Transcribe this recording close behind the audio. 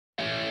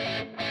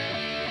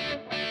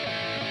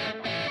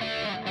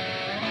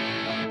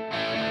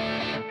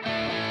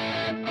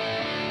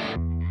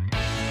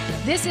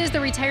This is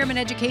the Retirement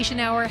Education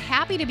Hour.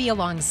 Happy to be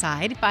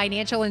alongside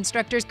financial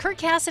instructors Kirk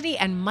Cassidy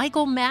and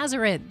Michael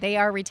Masserant. They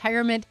are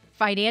retirement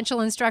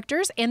financial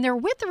instructors, and they're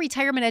with the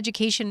Retirement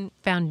Education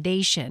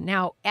Foundation.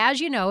 Now,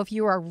 as you know, if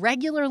you are a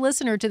regular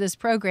listener to this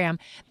program,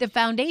 the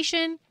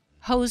foundation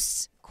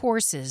hosts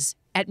courses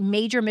at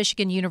major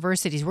Michigan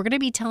universities. We're going to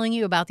be telling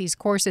you about these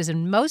courses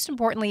and, most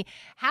importantly,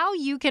 how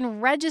you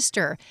can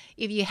register.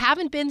 If you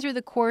haven't been through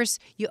the course,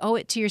 you owe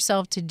it to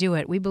yourself to do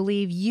it. We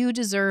believe you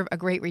deserve a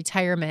great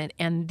retirement,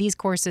 and these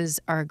courses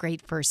are a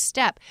great first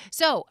step.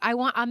 So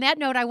on that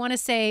note, I want to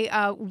say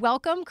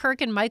welcome, Kirk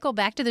and Michael,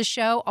 back to the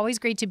show. Always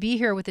great to be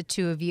here with the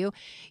two of you.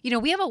 You know,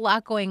 we have a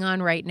lot going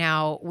on right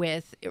now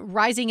with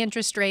rising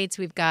interest rates.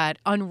 We've got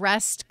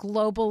unrest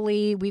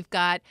globally. We've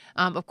got,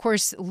 of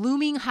course,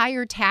 looming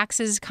higher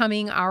taxes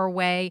coming our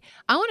way.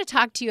 I want to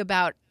talk to you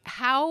about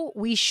how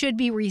we should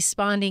be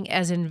responding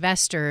as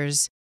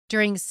investors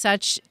during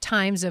such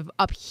times of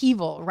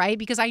upheaval, right?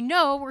 Because I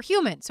know we're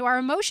human, so our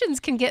emotions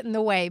can get in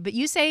the way, but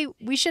you say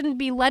we shouldn't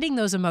be letting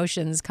those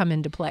emotions come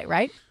into play,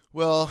 right?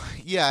 Well,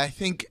 yeah, I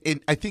think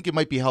it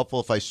might be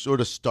helpful if I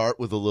sort of start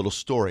with a little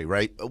story,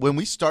 right? When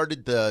we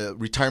started the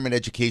Retirement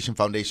Education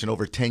Foundation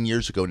over 10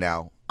 years ago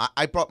now,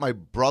 I brought my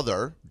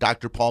brother,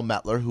 Dr. Paul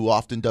Mettler, who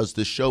often does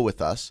this show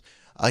with us.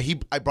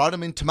 I brought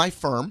him into my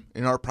firm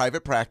in our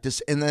private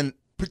practice, and then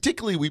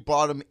particularly we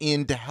brought him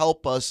in to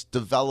help us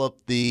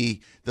develop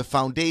the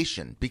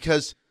foundation.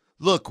 Because,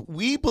 look,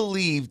 we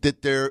believe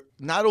that there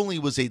not only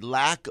was a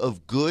lack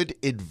of good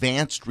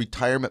advanced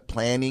retirement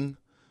planning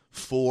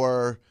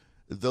for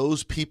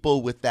those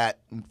people with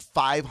that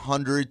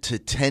 $500 to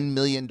 $10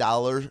 million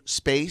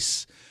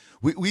space.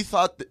 We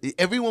thought that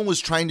everyone was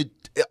trying to,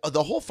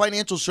 the whole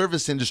financial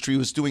service industry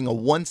was doing a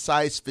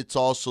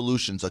one-size-fits-all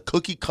solutions, a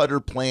cookie-cutter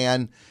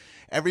plan.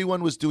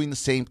 Everyone was doing the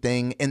same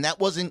thing, and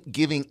that wasn't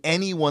giving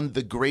anyone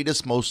the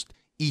greatest, most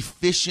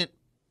efficient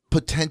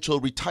potential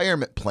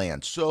retirement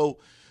plan. So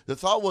the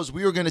thought was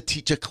we were going to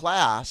teach a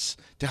class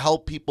to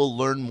help people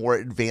learn more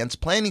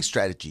advanced planning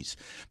strategies.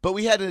 But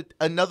we had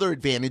another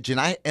advantage, and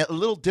a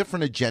little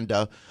different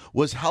agenda,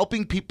 was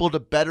helping people to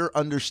better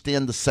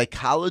understand the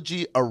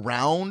psychology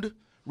around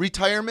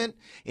retirement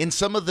and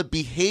some of the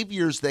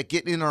behaviors that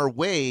get in our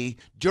way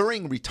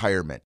during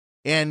retirement.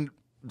 And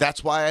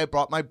that's why I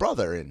brought my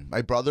brother in.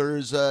 My brother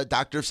is a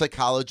doctor of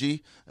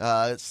psychology,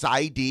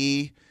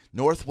 PsyD,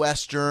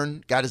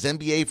 Northwestern, got his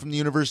MBA from the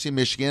University of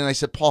Michigan. And I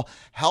said, Paul,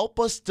 help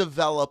us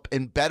develop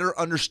and better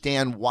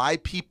understand why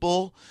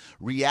people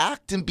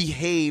react and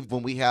behave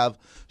when we have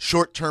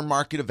short-term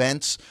market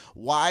events.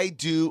 Why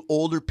do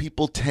older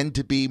people tend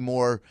to be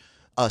more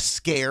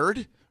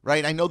scared?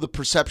 Right? I know the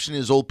perception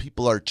is old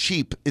people are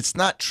cheap. It's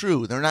not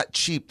true. They're not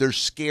cheap. They're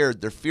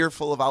scared. They're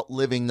fearful of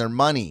outliving their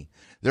money.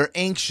 They're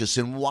anxious.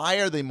 And why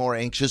are they more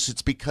anxious?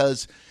 It's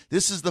because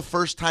this is the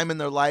first time in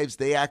their lives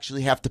they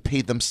actually have to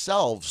pay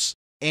themselves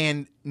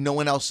and no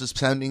one else is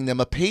sending them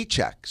a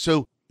paycheck.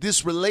 So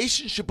this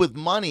relationship with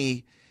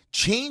money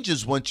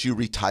changes once you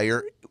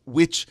retire,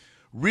 which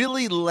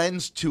really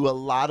lends to a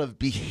lot of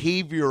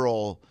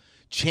behavioral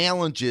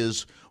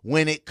challenges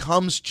when it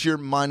comes to your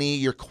money,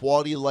 your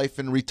quality of life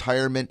in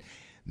retirement,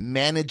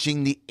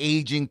 managing the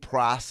aging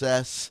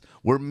process.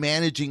 We're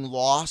managing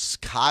loss,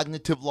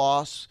 cognitive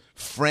loss,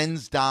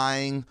 friends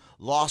dying,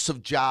 loss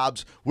of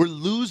jobs. We're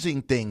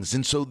losing things.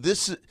 And so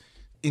this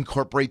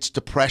incorporates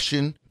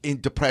depression,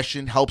 and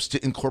depression helps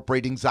to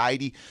incorporate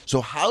anxiety.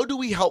 So how do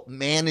we help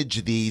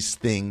manage these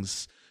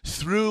things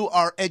through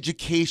our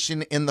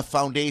education in the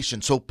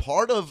foundation? So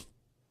part of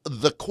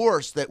the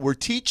course that we're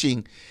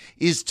teaching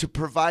is to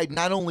provide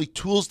not only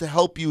tools to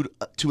help you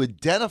to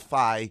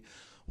identify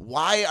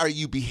why are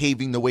you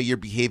behaving the way you're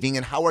behaving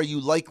and how are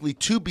you likely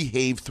to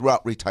behave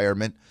throughout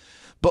retirement,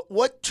 but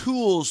what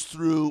tools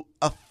through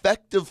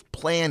effective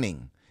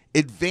planning,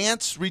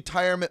 advanced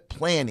retirement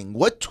planning,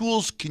 what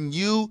tools can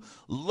you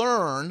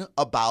learn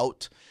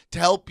about to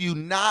help you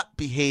not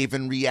behave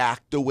and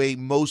react the way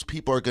most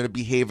people are going to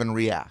behave and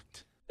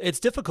react? It's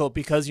difficult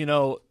because,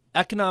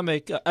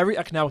 every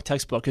economic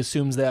textbook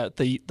assumes that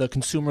the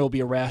consumer will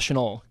be a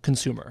rational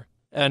consumer.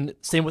 And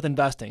same with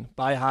investing.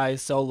 Buy high,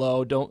 sell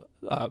low, don't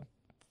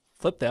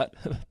flip that.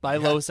 Buy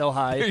low, sell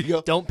high. There you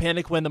go. Don't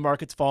panic when the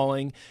market's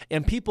falling.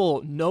 And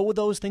people know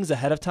those things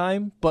ahead of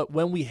time, but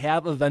when we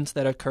have events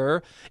that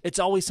occur, it's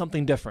always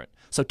something different.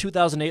 So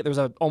 2008, there was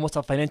almost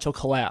a financial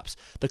collapse.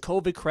 The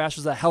COVID crash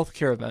was a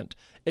healthcare event.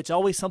 It's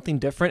always something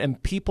different,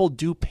 and people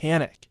do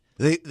panic.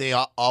 They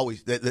are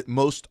always,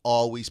 most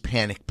always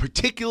panic,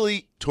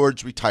 particularly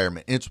towards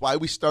retirement. And it's why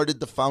we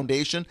started the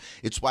foundation.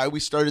 It's why we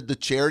started the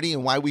charity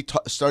and why we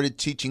started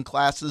teaching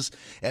classes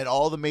at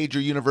all the major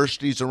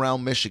universities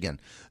around Michigan.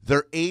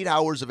 They're 8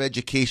 hours of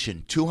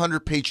education,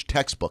 200-page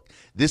textbook.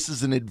 This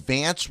is an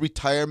advanced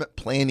retirement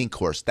planning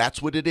course.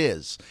 That's what it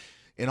is.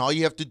 And all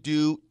you have to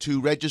do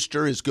to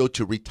register is go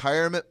to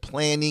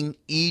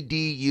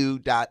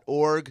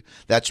retirementplanningedu.org.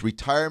 That's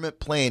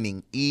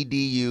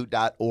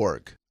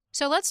retirementplanningedu.org.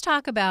 So let's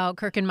talk about,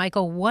 Kirk and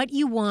Michael, what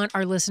you want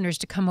our listeners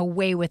to come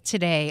away with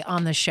today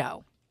on the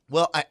show.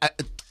 Well,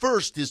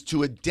 first is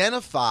to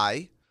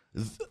identify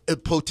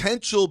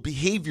potential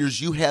behaviors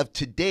you have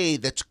today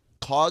that's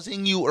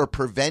causing you or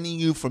preventing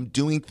you from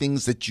doing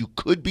things that you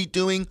could be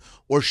doing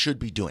or should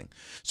be doing.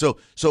 So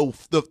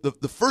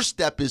the first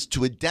step is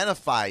to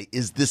identify,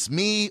 is this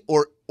me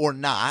or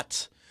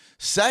not?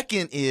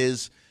 Second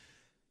is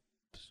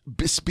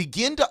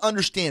begin to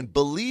understand,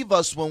 believe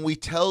us when we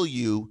tell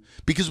you,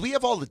 because we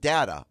have all the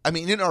data. I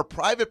mean, in our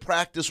private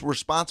practice, we're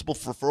responsible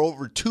for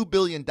over $2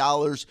 billion,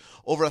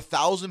 over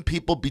 1,000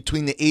 people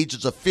between the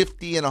ages of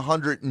 50 and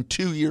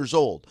 102 years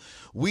old.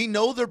 We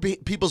know their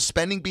people's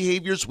spending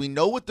behaviors. We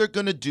know what they're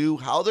going to do,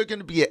 how they're going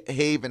to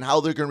behave, and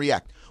how they're going to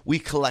react. We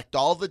collect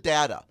all the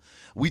data.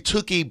 We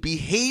took a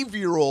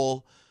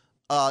behavioral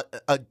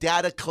a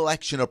data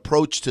collection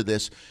approach to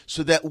this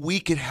so that we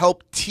could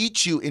help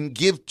teach you and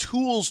give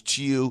tools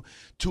to you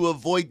to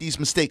avoid these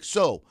mistakes.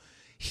 So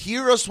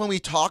hear us when we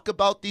talk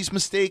about these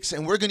mistakes,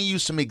 and we're going to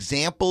use some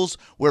examples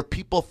where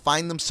people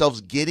find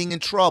themselves getting in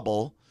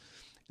trouble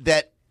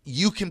that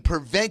you can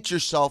prevent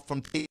yourself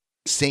from taking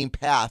the same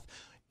path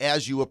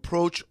as you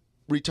approach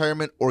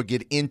retirement or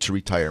get into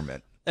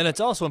retirement. And it's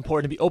also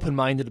important to be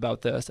open-minded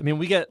about this. I mean,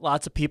 we get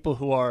lots of people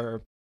who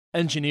are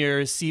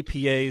engineers,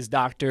 CPAs,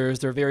 doctors.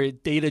 They're very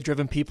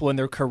data-driven people in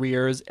their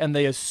careers, and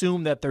they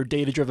assume that they're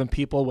data-driven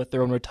people with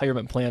their own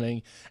retirement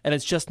planning, and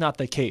it's just not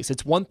the case.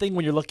 It's one thing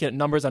when you're looking at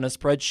numbers on a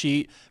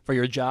spreadsheet for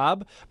your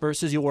job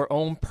versus your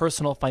own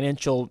personal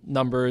financial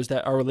numbers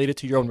that are related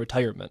to your own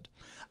retirement.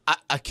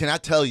 I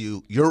cannot tell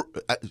you, you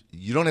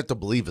don't have to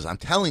believe this. I'm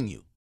telling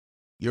you,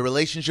 your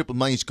relationship with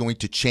money is going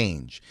to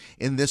change.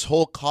 In this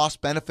whole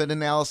cost-benefit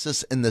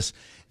analysis and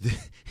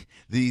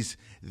these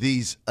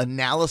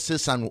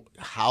analysis on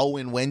how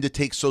and when to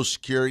take Social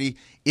Security,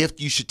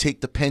 if you should take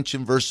the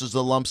pension versus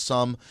the lump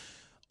sum,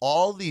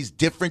 all these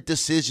different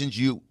decisions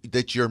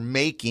that you're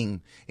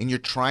making, and you're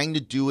trying to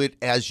do it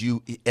as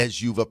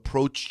you've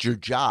approached your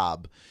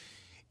job,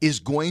 is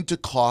going to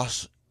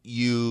cause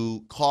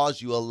you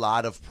a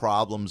lot of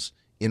problems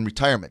in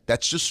retirement.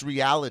 That's just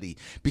reality,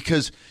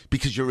 because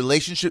your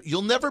relationship,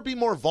 you'll never be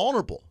more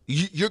vulnerable.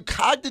 You're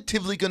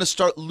cognitively going to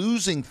start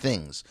losing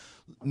things.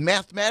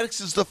 Mathematics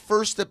is the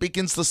first that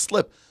begins to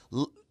slip.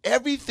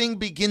 Everything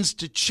begins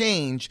to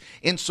change,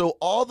 and so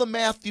all the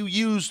math you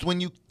used when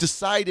you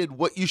decided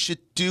what you should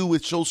do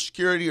with Social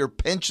Security or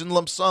pension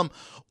lump sum,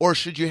 or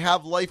should you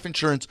have life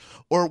insurance,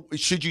 or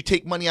should you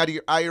take money out of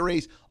your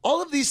IRAs,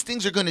 all of these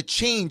things are going to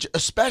change,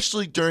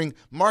 especially during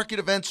market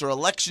events or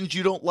elections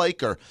you don't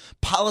like or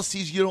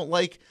policies you don't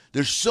like.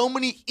 There's so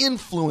many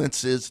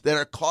influences that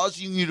are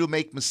causing you to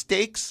make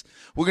mistakes.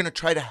 We're going to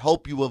try to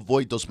help you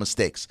avoid those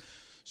mistakes.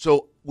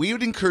 So we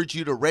would encourage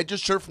you to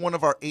register for one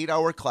of our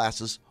 8-hour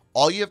classes.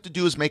 All you have to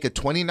do is make a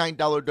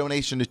 $29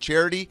 donation to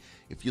charity.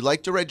 If you'd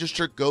like to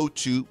register, go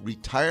to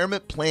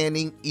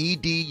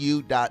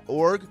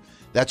retirementplanningedu.org.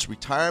 That's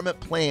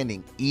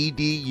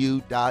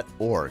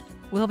retirementplanningedu.org.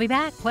 We'll be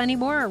back. Plenty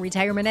more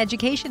Retirement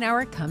Education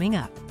Hour coming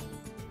up.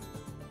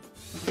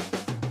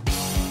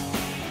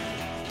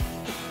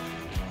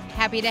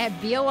 Happy to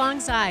be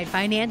alongside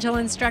financial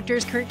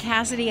instructors Kirk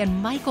Cassidy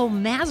and Michael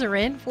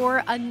Masserant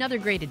for another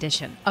great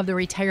edition of the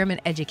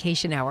Retirement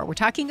Education Hour. We're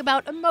talking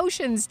about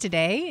emotions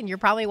today, and you're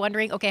probably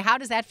wondering, okay, how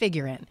does that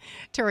figure in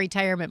to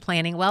retirement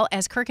planning? Well,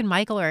 as Kirk and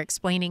Michael are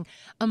explaining,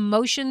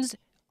 emotions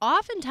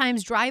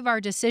oftentimes drive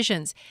our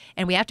decisions,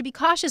 and we have to be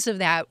cautious of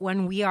that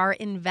when we are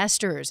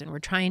investors and we're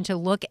trying to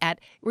look at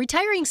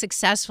retiring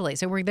successfully.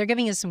 So they're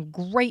giving us some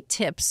great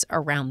tips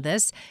around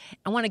this.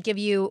 I want to give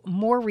you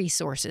more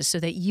resources so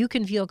that you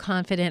can feel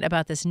confident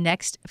about this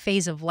next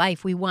phase of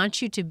life. We want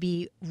you to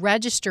be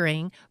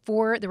registering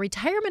for the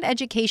Retirement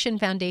Education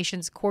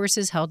Foundation's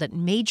courses held at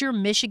major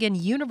Michigan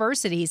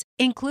universities,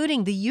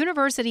 including the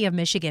University of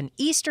Michigan,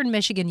 Eastern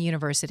Michigan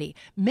University,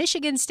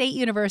 Michigan State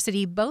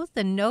University, both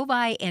the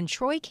Novi and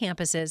Troy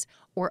campuses,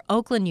 or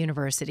Oakland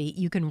University.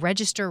 You can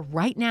register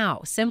right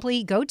now.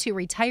 Simply go to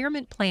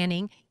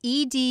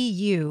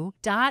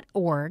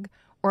retirementplanningedu.org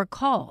or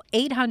call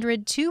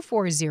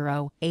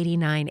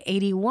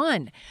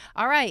 800-240-8981.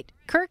 All right,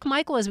 Kirk,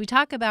 Michael, as we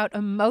talk about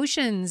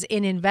emotions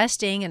in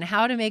investing and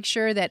how to make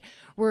sure that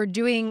we're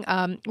doing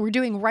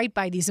right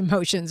by these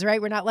emotions,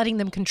 right? We're not letting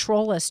them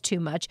control us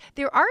too much.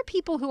 There are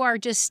people who are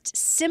just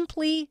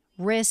simply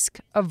risk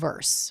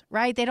averse,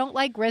 right? They don't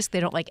like risk. They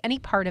don't like any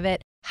part of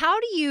it.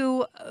 How do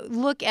you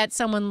look at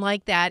someone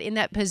like that in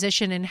that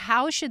position, and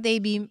how should they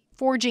be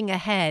forging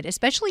ahead,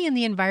 especially in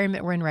the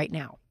environment we're in right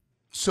now?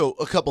 So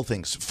a couple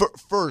things.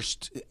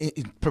 First,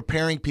 in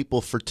preparing people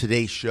for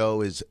today's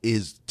show is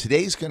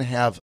today's going to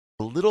have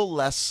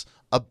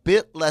a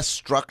bit less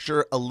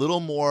structure, a little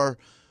more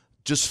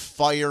just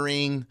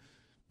firing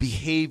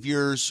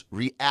behaviors,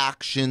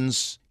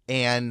 reactions,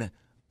 and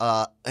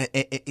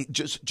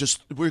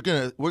just we're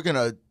gonna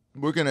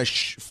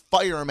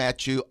fire them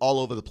at you all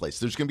over the place.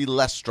 There's going to be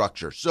less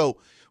structure. So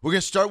we're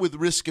going to start with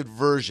risk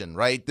aversion,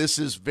 right? This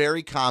is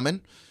very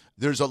common.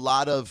 There's a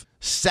lot of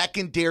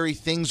secondary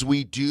things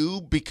we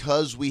do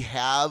because we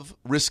have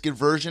risk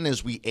aversion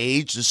as we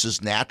age. This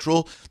is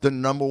natural. The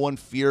number one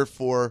fear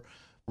for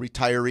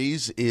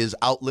retirees is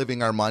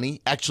outliving our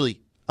money. Actually,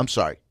 I'm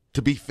sorry.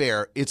 to be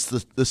fair, it's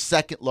the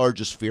second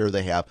largest fear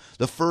they have.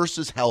 The first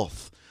is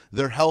health.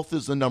 Their health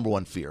is the number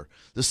one fear.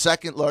 The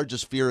second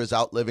largest fear is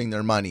outliving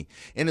their money.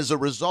 And as a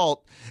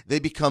result, they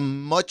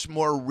become much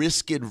more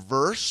risk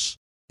adverse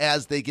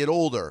as they get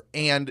older.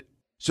 And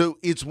so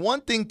it's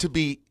one thing to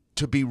be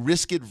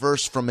risk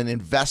adverse from an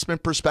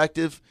investment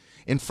perspective.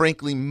 And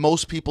frankly,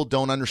 most people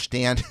don't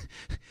understand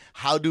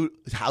how do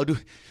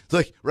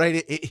like,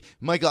 right?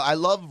 Michael, I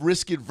love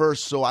risk adverse,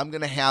 so I'm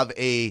going to have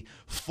a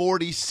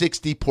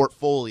 40-60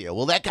 portfolio.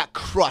 Well, that got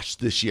crushed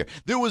this year.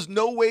 There was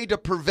no way to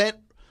prevent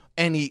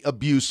any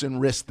abuse and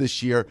risk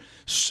this year.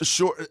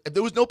 Sure,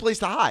 there was no place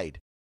to hide.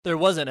 There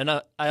wasn't. And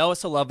I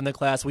also love in the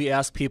class, we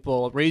ask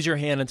people, raise your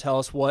hand and tell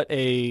us what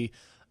a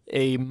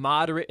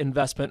moderate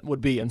investment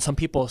would be. And some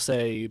people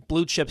say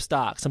blue chip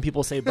stocks. Some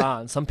people say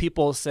bonds. Some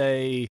people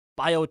say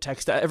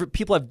biotech.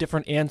 People have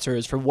different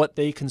answers for what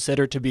they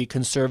consider to be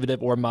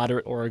conservative or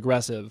moderate or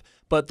aggressive.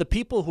 But the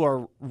people who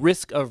are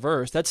risk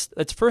averse, that's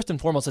first and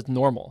foremost, it's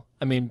normal.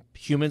 I mean,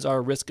 humans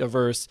are risk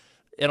averse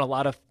in a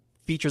lot of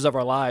features of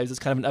our lives. It's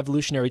kind of an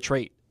evolutionary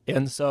trait.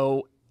 And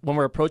so when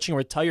we're approaching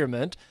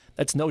retirement,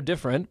 that's no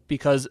different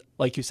because,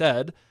 like you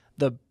said,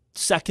 the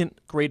second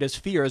greatest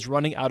fear is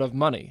running out of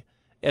money.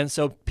 And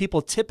so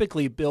people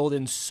typically build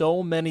in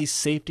so many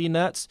safety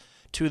nets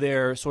to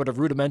their sort of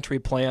rudimentary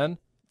plan.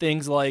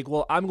 Things like,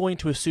 well, I'm going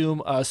to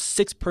assume a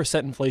 6%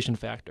 inflation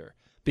factor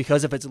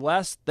because if it's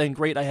less, then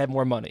great, I have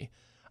more money.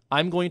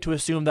 I'm going to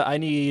assume that I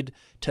need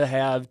to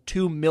have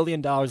 $2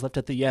 million left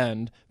at the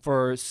end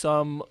for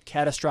some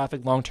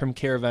catastrophic long-term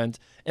care event.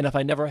 And if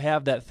I never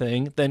have that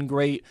thing, then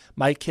great,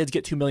 my kids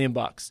get $2 million.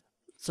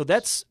 So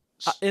that's,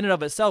 in and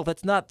of itself,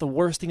 that's not the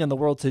worst thing in the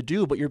world to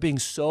do, but you're being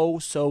so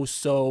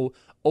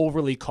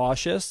overly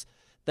cautious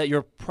that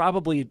you're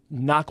probably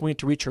not going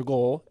to reach your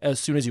goal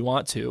as soon as you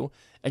want to,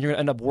 and you're going to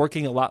end up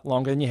working a lot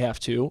longer than you have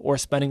to or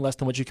spending less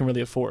than what you can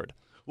really afford.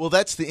 Well,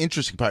 that's the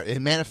interesting part. It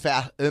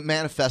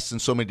manifests in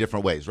so many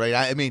different ways, right?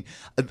 I mean,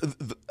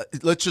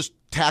 let's just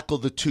tackle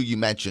the two you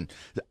mentioned.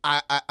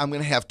 I'm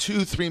going to have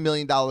 $2-3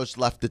 million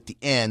left at the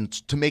end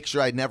to make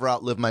sure I never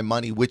outlive my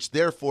money, which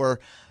therefore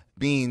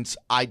means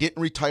I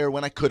didn't retire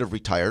when I could have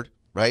retired,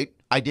 right?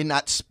 I did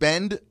not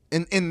spend.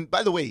 And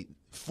by the way,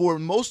 for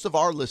most of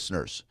our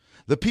listeners,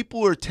 the people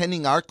who are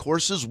attending our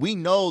courses, we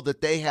know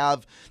that they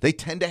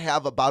tend to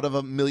have about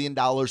 $1 million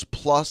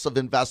plus of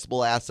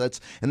investable assets,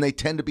 and they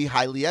tend to be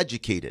highly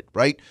educated,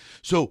 right?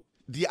 So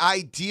the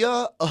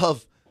idea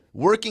of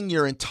working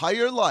your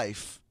entire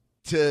life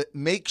to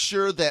make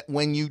sure that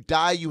when you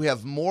die, you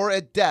have more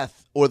at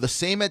death or the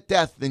same at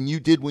death than you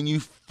did when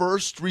you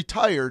first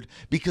retired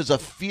because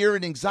of fear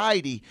and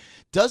anxiety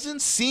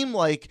doesn't seem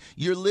like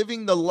you're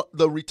living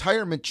the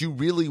retirement you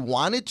really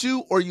wanted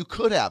to or you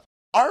could have.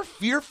 Our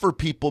fear for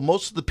people,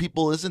 most of the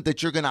people, isn't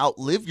that you're going to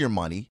outlive your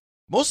money.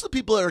 Most of the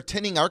people that are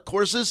attending our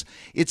courses,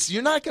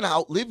 you're not going to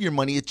outlive your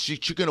money. It's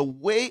you're going to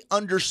way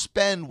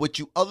underspend what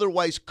you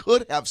otherwise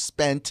could have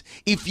spent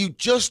if you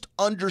just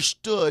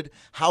understood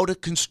how to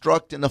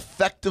construct an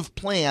effective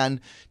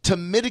plan to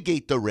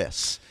mitigate the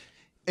risks.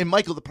 And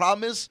Michael, the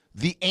problem is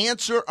the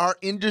answer our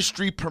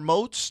industry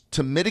promotes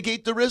to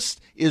mitigate the risk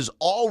is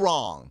all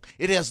wrong.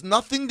 It has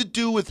nothing to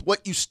do with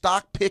what you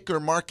stock pick or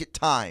market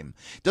time.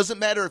 It doesn't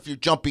matter if you're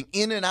jumping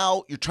in and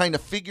out, you're trying to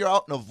figure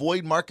out and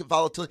avoid market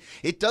volatility.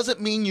 It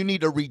doesn't mean you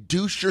need to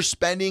reduce your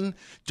spending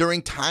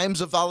during times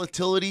of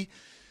volatility.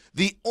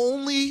 The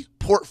only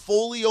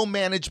portfolio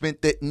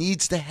management that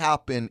needs to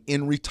happen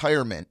in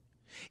retirement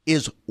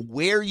is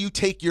where you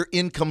take your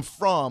income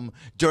from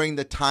during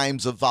the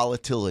times of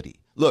volatility.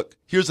 Look,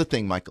 here's the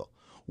thing, Michael.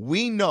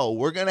 We know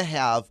we're going to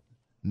have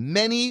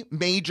many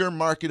major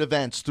market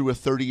events through a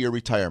 30-year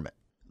retirement.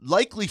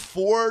 Likely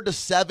 4 to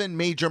 7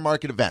 major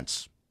market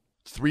events,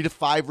 3 to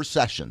 5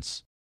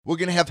 recessions. We're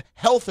going to have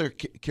health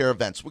care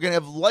events. We're going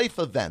to have life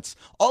events.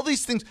 All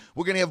these things.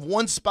 We're going to have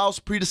one spouse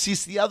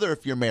predecease the other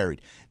if you're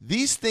married.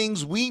 These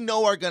things we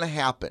know are going to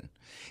happen.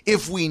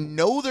 If we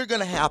know they're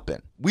going to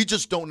happen, we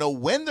just don't know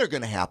when they're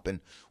going to happen.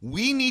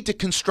 We need to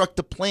construct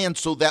a plan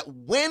so that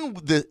when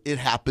it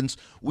happens,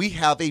 we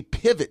have a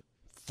pivot.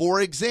 For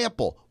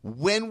example,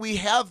 when we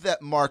have that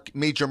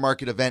major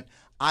market event,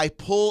 I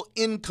pull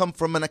income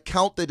from an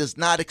account that is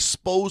not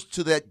exposed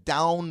to that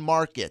down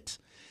market.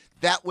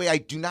 That way I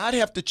do not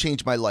have to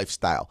change my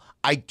lifestyle.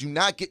 I do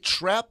not get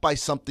trapped by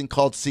something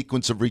called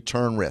sequence of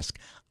return risk.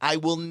 I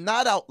will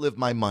not outlive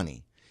my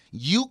money.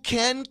 You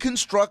can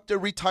construct a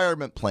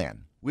retirement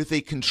plan with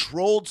a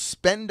controlled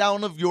spend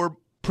down of your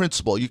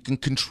principal. You can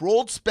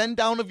controlled spend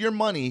down of your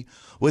money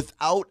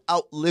without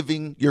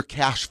outliving your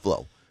cash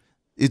flow.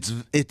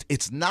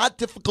 It's not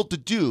difficult to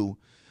do,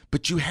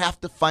 but you have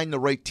to find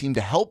the right team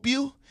to help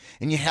you,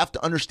 and you have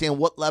to understand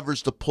what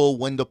levers to pull,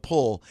 when to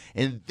pull,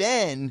 and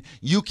then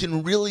you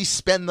can really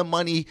spend the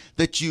money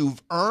that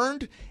you've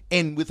earned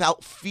and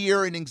without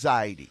fear and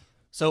anxiety.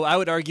 So I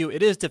would argue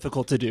it is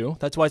difficult to do.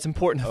 That's why it's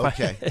important to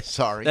find.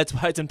 That's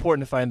why it's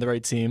important to find the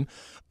right team.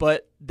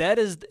 But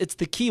it's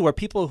the key where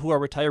people who are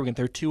retiring at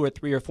their $2 or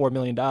 $3 or $4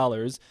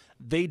 million,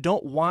 they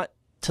don't want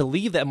to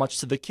leave that much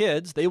to the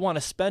kids. They want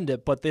to spend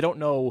it, but they don't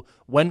know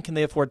when can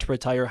they afford to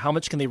retire, how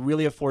much can they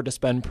really afford to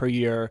spend per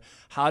year,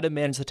 how to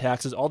manage the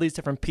taxes, all these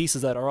different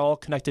pieces that are all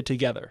connected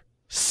together.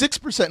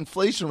 6%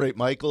 inflation rate,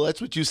 Michael.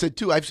 That's what you said,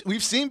 too.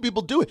 We've seen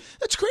people do it.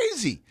 That's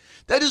crazy.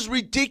 That is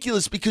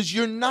ridiculous because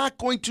you're not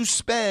going to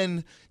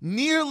spend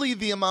nearly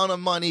the amount of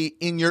money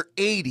in your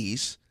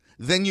 80s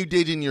than you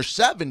did in your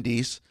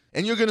 70s,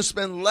 and you're going to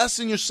spend less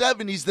in your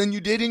 70s than you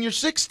did in your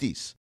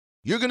 60s.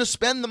 You're going to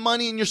spend the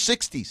money in your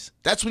 60s.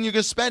 That's when you're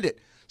going to spend it.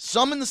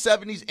 Some in the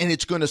 70s, and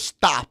it's going to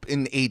stop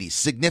in the 80s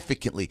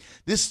significantly.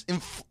 This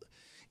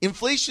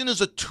inflation is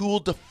a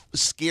tool to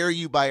scare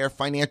you by our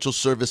financial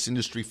service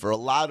industry for a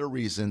lot of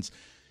reasons.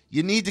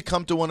 You need to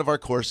come to one of our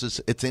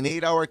courses. It's an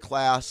 8-hour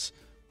class.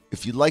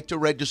 If you'd like to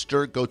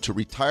register, go to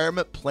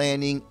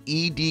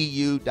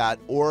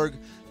retirementplanningedu.org.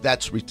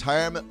 That's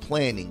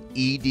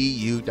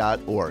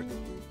retirementplanningedu.org.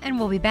 And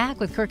we'll be back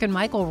with Kirk and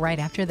Michael right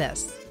after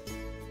this.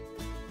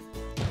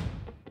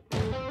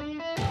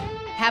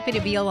 Happy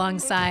to be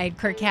alongside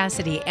Kirk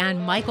Cassidy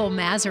and Michael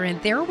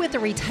Masserant. They're with the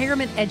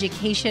Retirement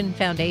Education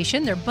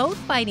Foundation. They're both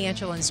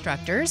financial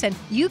instructors, and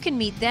you can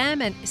meet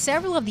them and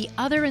several of the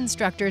other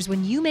instructors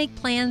when you make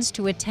plans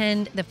to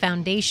attend the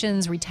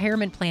Foundation's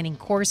retirement planning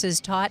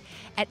courses taught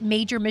at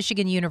major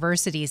Michigan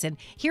universities. And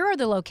here are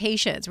the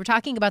locations. We're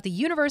talking about the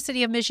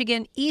University of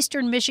Michigan,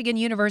 Eastern Michigan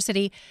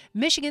University,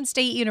 Michigan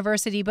State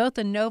University, both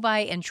the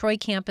Novi and Troy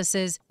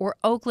campuses, or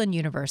Oakland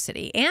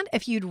University. And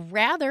if you'd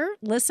rather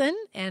listen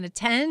and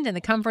attend in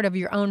the comfort of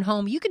your own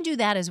home, you can do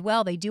that as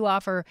well. They do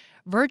offer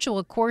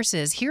virtual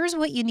courses. Here's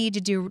what you need to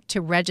do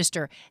to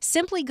register.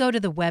 Simply go to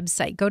the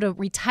website. Go to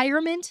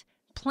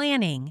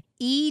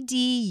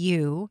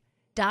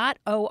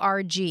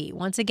retirementplanningedu.org.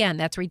 Once again,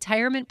 that's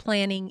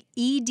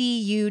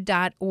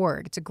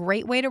retirementplanningedu.org. It's a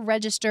great way to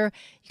register.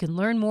 You can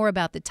learn more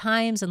about the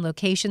times and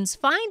locations.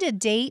 Find a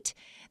date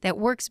that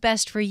works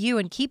best for you.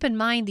 And keep in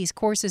mind, these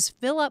courses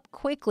fill up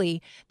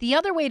quickly. The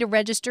other way to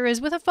register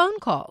is with a phone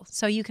call.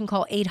 So you can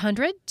call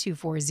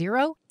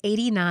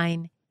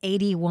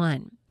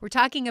 800-240-8981. We're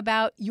talking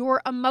about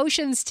your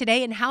emotions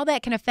today and how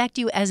that can affect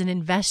you as an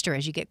investor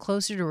as you get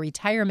closer to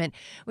retirement.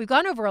 We've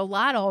gone over a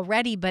lot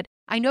already, but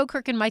I know,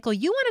 Kirk and Michael,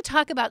 you want to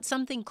talk about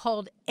something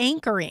called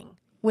anchoring,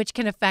 which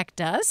can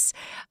affect us.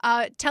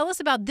 Tell us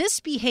about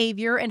this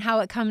behavior and how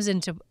it comes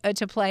into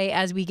play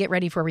as we get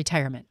ready for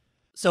retirement.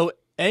 So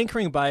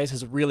anchoring bias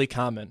is really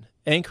common.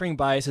 Anchoring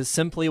bias is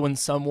simply when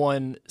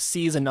someone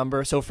sees a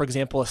number. So for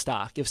example, a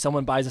stock. If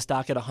someone buys a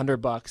stock at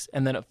 $100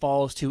 and then it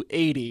falls to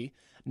 80,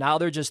 now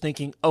they're just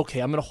thinking, okay,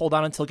 I'm going to hold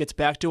on until it gets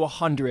back to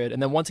 100.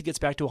 And then once it gets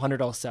back to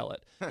 100, I'll sell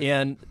it.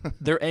 And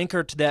they're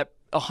anchored to that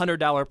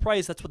 $100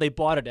 price. That's what they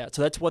bought it at.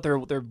 So that's what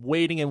they're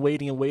waiting and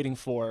waiting and waiting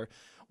for,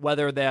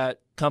 whether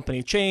that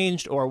company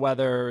changed or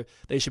whether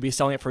they should be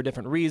selling it for a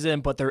different reason,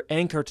 but they're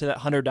anchored to that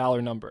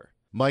 $100 number.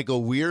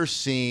 Michael, we're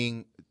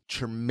seeing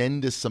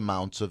tremendous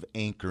amounts of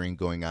anchoring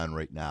going on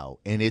right now,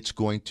 and it's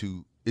going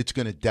to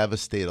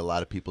devastate a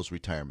lot of people's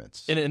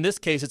retirements. And in this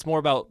case, it's more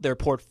about their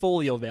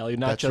portfolio value,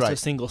 not That's just right. a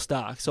single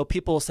stock. So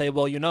people say,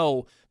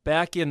 well,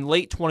 back in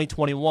late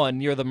 2021,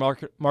 near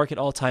the market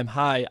all-time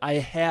high, I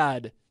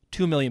had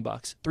 $2 million,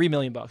 $3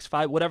 million, $5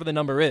 million, whatever the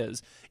number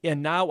is,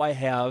 and now I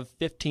have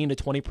 15 to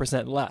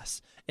 20%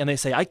 less. And they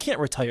say, I can't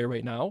retire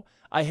right now.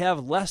 I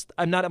have less.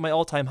 I'm not at my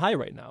all-time high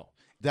right now.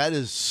 That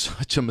is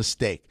such a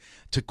mistake.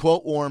 To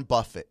quote Warren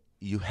Buffett,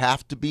 you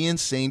have to be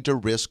insane to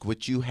risk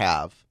what you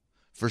have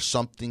for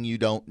something you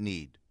don't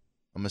need.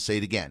 I'm going to say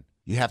it again.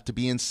 You have to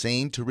be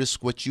insane to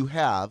risk what you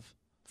have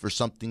for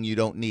something you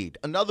don't need.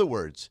 In other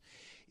words,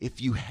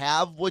 if you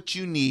have what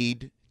you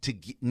need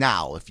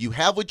if you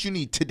have what you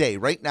need today,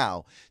 right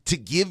now, to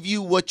give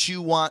you what you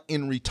want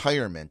in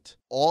retirement,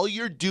 all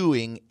you're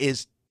doing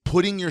is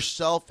putting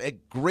yourself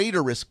at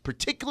greater risk,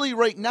 particularly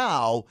right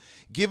now,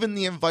 given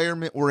the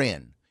environment we're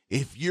in.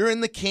 If you're in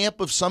the camp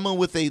of someone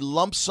with a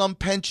lump sum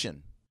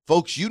pension,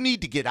 folks, you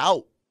need to get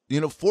out.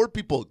 Ford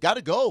people got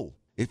to go.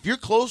 If you're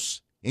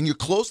close and you're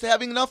close to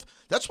having enough,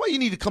 that's why you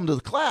need to come to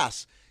the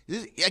class.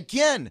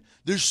 Again,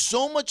 there's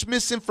so much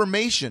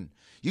misinformation.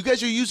 You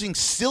guys are using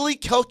silly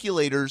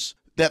calculators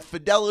that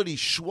Fidelity,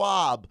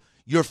 Schwab,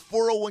 your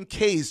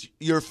 401ks,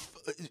 your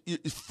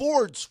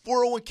Ford's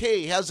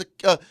 401k has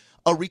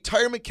a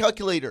retirement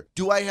calculator.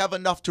 Do I have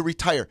enough to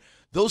retire?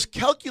 Those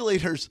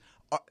calculators,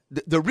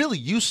 they're really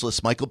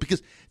useless, Michael,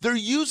 because they're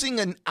using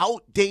an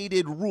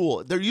outdated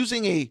rule. They're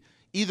using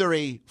either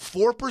a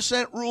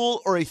 4%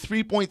 rule or a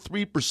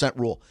 3.3%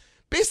 rule.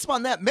 Based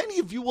upon that, many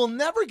of you will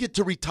never get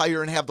to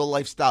retire and have the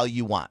lifestyle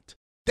you want.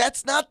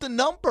 That's not the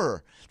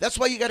number. That's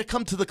why you got to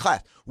come to the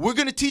class. We're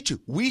going to teach you.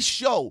 We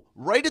show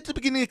right at the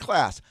beginning of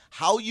class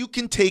how you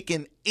can take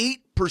an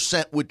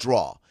 8%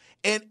 withdrawal.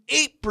 An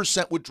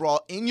 8%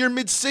 withdrawal in your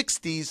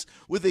mid-60s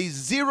with a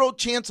 0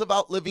 chance of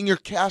outliving your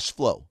cash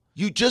flow.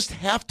 You just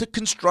have to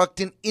construct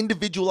an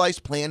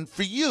individualized plan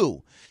for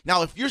you.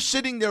 Now, if you're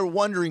sitting there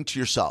wondering to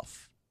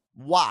yourself,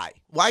 why?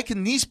 Why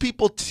can these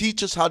people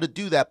teach us how to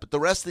do that, but the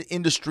rest of the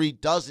industry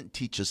doesn't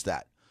teach us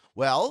that?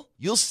 Well,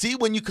 you'll see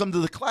when you come to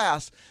the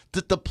class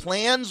that the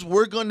plans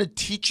we're going to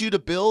teach you to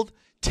build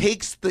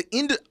takes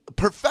the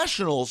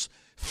professionals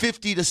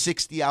 50 to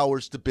 60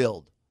 hours to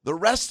build. The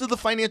rest of the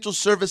financial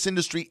service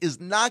industry is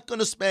not going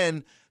to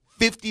spend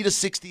 50 to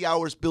 60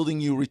 hours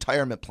building you a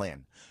retirement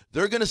plan.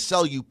 They're going to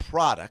sell you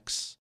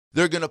products.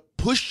 They're going to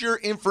push your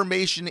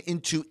information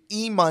into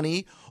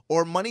eMoney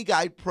or Money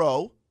Guide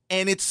Pro,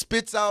 and it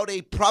spits out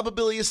a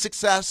probability of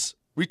success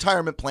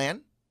retirement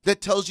plan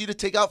that tells you to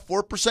take out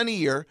 4% a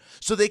year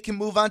so they can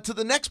move on to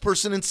the next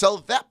person and sell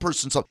that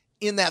person something.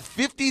 In that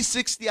 50,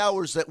 60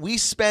 hours that we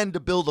spend to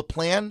build a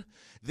plan,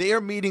 they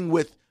are meeting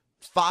with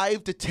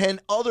 5 to 10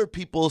 other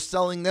people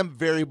selling them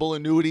variable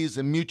annuities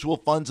and mutual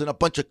funds and a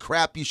bunch of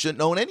crap you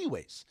shouldn't own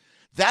anyways.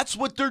 That's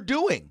what they're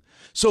doing.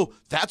 So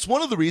that's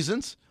one of the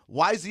reasons.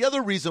 Why is the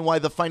other reason why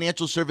the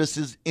financial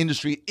services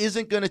industry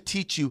isn't going to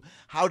teach you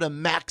how to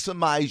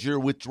maximize your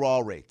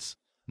withdrawal rates?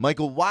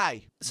 Michael,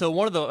 why? So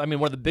one of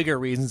the bigger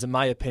reasons, in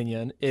my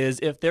opinion, is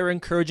if they're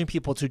encouraging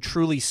people to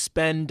truly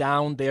spend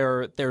down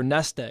their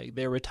nest egg,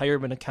 their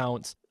retirement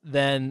accounts,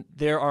 then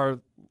there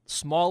are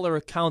smaller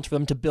accounts for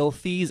them to bill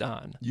fees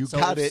on.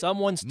 Got it. If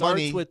someone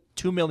starts with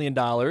 $2 million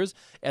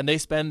and they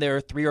spend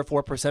their 3 or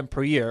 4%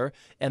 per year,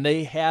 and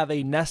they have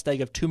a nest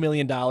egg of $2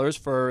 million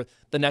for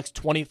the next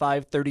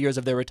 25, 30 years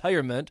of their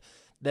retirement,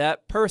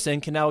 that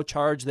person can now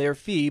charge their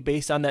fee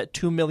based on that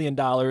 $2 million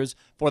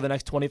for the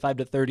next 25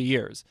 to 30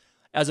 years.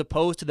 As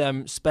opposed to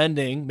them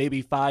spending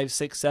maybe 5,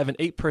 6, 7,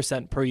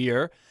 8% per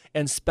year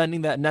and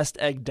spending that nest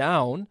egg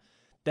down,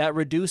 that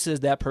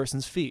reduces that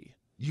person's fee.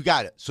 You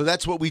got it. So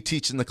that's what we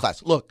teach in the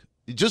class. Look,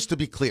 just to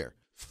be clear,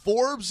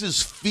 Forbes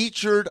has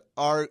featured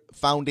our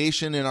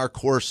foundation in our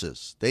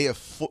courses. They have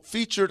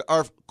featured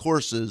our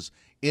courses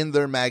in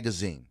their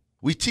magazine.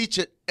 We teach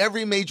at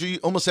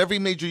almost every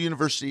major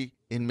university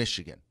in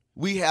Michigan.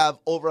 We have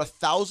over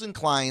 1,000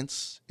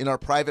 clients in our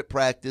private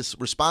practice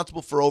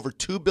responsible for over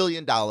 $2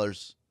 billion.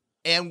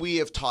 And we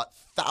have taught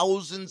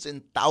thousands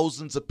and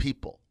thousands of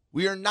people.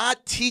 We are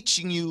not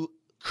teaching you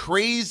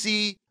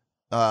crazy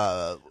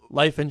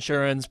life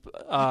insurance,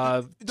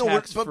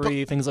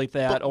 tax-free, things like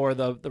that, or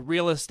the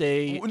real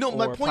estate. No,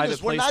 my point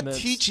is we're not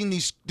teaching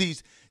these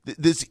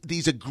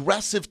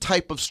aggressive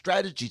type of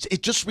strategies.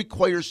 It just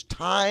requires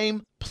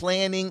time,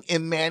 planning,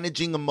 and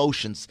managing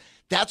emotions.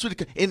 That's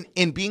what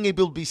and being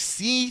able to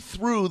see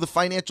through the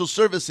financial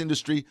service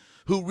industry,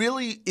 who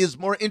really is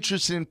more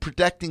interested in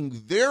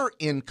protecting their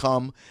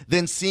income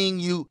than seeing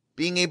you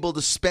being able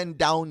to spend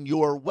down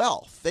your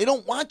wealth. They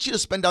don't want you to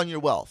spend down your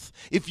wealth.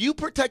 If you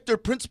protect your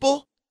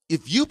principal,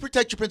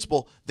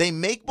 they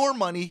make more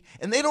money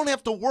and they don't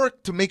have to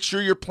work to make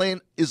sure your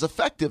plan is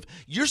effective.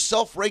 You're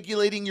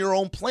self-regulating your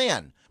own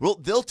plan. Well,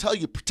 they'll tell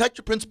you, protect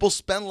your principal,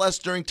 spend less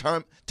during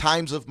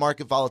times of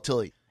market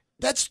volatility.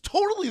 That's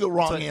totally the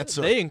wrong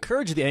answer. They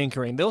encourage the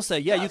anchoring. They'll say,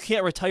 you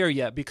can't retire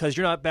yet because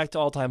you're not back to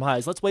all-time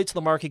highs. Let's wait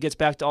till the market gets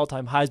back to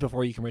all-time highs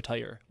before you can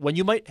retire, when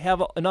you might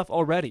have enough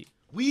already.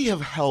 We have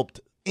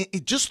helped,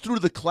 just through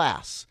the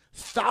class,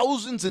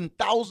 thousands and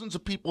thousands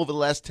of people over the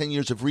last 10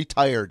 years have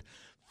retired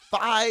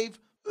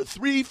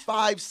 3,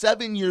 5,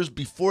 7 years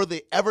before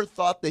they ever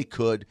thought they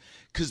could,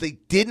 because they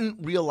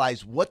didn't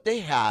realize what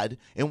they had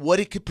and what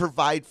it could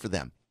provide for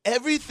them.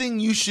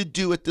 Everything you should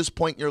do at this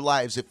point in your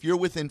lives, if you're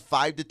within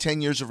 5 to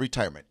 10 years of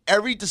retirement,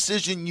 every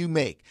decision you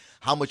make,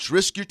 how much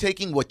risk you're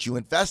taking, what you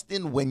invest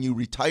in when you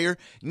retire,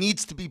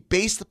 needs to be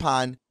based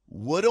upon,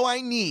 what do I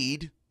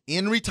need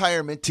in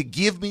retirement to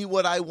give me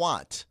what I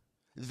want?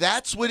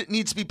 That's what it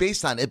needs to be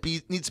based on. It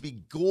needs to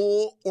be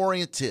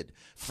goal-oriented.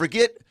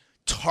 Forget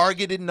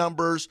targeted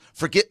numbers.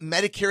 Forget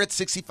Medicare at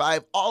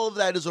 65. All of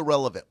that is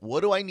irrelevant.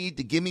 What do I need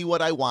to give me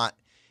what I want?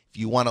 If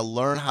you want to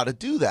learn how to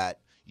do that,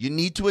 you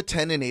need to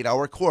attend an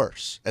 8-hour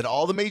course at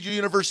all the major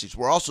universities.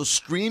 We're also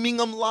streaming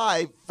them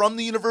live from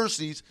the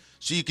universities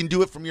so you can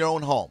do it from your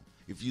own home.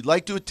 If you'd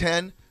like to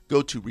attend,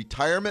 go to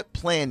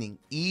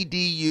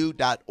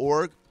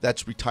retirementplanningedu.org.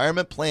 That's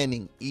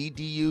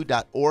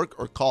retirementplanningedu.org,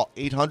 or call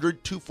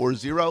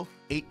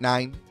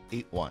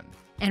 800-240-8981.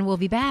 And we'll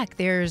be back.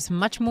 There's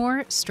much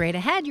more straight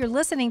ahead. You're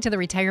listening to the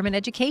Retirement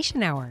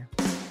Education Hour.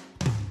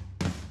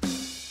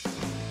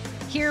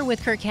 Here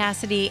with Kirk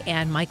Cassidy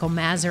and Michael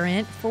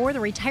Masserant for the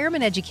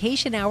Retirement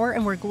Education Hour,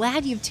 and we're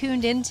glad you've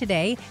tuned in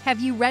today. Have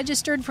you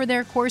registered for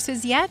their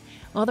courses yet?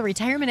 Well, the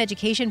Retirement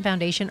Education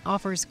Foundation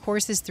offers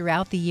courses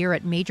throughout the year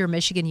at major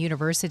Michigan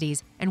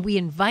universities, and we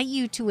invite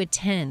you to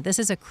attend. This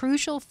is a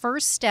crucial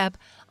first step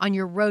on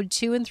your road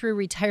to and through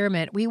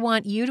retirement. We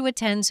want you to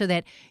attend so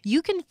that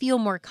you can feel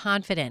more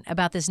confident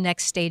about this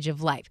next stage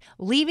of life.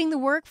 Leaving the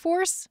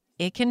workforce,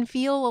 it can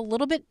feel a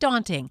little bit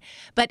daunting,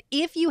 but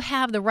if you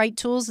have the right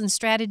tools and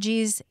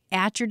strategies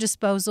at your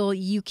disposal,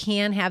 you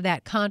can have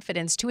that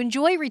confidence to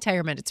enjoy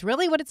retirement. It's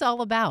really what it's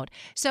all about.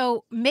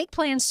 So make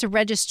plans to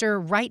register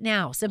right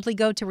now. Simply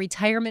go to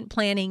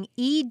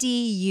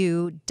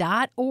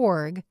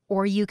retirementplanningedu.org,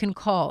 or you can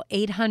call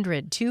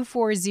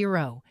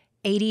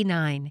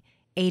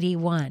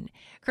 800-240-8981.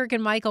 Kirk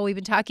and Michael, we've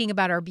been talking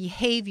about our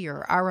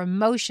behavior, our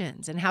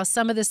emotions, and how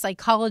some of the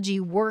psychology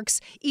works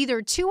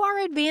either to our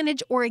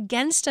advantage or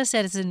against us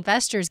as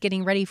investors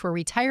getting ready for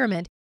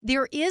retirement.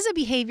 There is a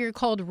behavior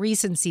called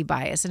recency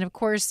bias. And of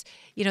course,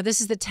 this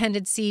is the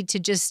tendency to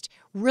just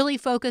really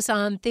focus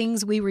on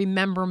things we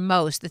remember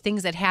most, the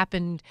things that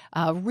happened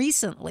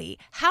recently.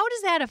 How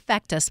does that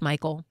affect us,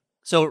 Michael?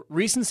 So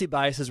recency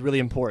bias is really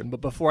important.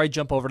 But before I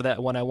jump over to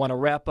that one, I want to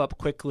wrap up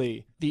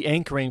quickly the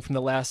anchoring from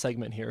the last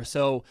segment here.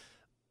 So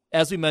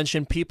as we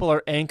mentioned, people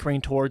are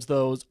anchoring towards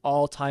those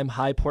all-time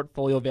high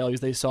portfolio values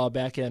they saw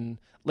back in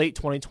late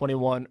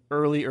 2021,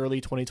 early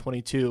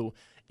 2022.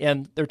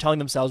 And they're telling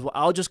themselves, well,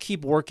 I'll just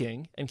keep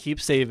working and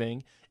keep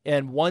saving.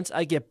 And once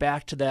I get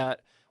back to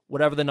that,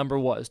 whatever the number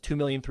was, $2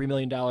 million, $3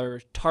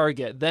 million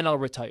target, then I'll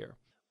retire.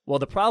 Well,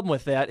 the problem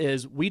with that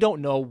is we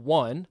don't know,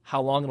 one,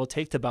 how long it'll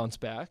take to bounce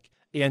back.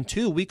 And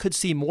two, we could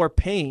see more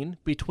pain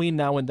between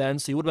now and then.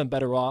 So you would have been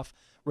better off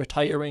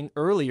retiring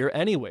earlier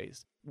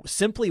anyways.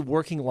 Simply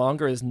working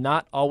longer is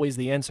not always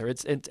the answer.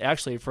 It's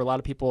actually, for a lot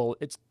of people,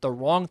 it's the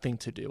wrong thing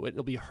to do.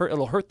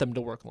 It'll hurt them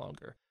to work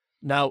longer.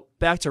 Now,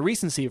 back to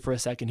recency for a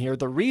second here.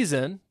 The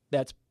reason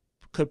that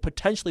could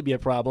potentially be a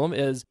problem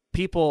is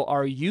people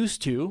are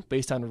used to,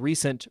 based on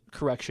recent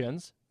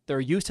corrections, they're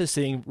used to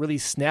seeing really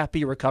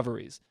snappy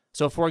recoveries.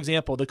 So, for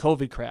example, the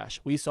COVID crash.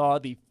 We saw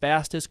the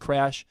fastest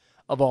crash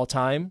of all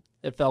time.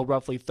 It fell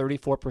roughly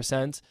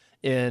 34%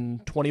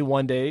 in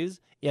 21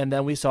 days. And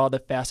then we saw the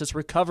fastest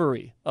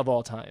recovery of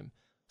all time.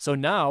 So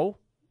now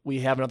we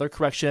have another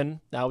correction.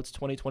 Now it's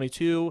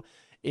 2022.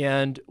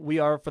 And we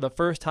are, for the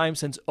first time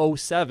since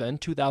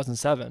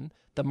 2007,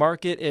 the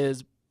market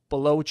is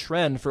below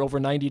trend for over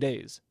 90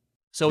 days.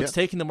 So it's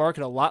taking the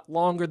market a lot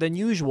longer than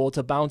usual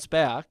to bounce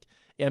back.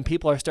 And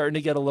people are starting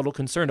to get a little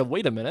concerned of,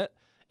 wait a minute,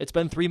 it's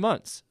been 3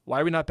 months.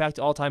 Why are we not back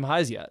to all-time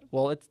highs yet?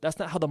 Well, that's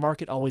not how the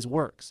market always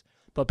works.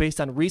 But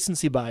based on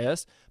recency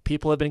bias,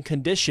 people have been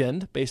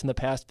conditioned, based on the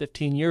past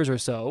 15 years or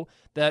so,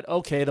 that,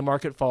 okay, the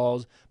market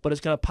falls, but it's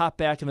going to pop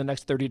back in the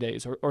next 30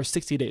 days or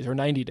 60 days or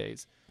 90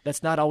 days.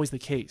 That's not always the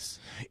case.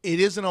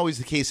 It isn't always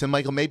the case. And,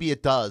 Michael, maybe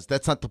it does.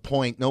 That's not the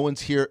point. No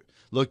one's here.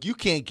 Look, you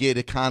can't get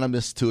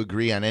economists to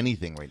agree on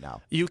anything right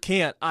now. You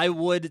can't. I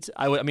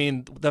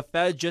mean, the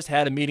Fed just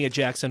had a meeting at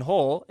Jackson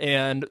Hole,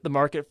 and the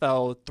market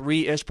fell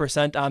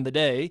 3-ish% on the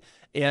day.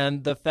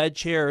 And the Fed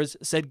chairs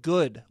said,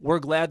 good, we're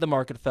glad the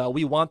market fell.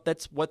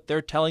 That's what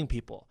they're telling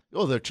people.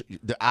 Oh, they're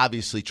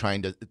obviously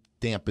trying to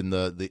dampen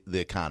the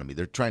economy.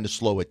 They're trying to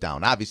slow it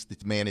down, obviously,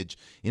 to manage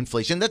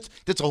inflation.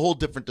 That's a whole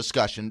different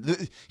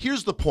discussion.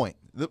 Here's the point.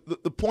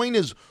 The point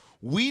is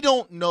we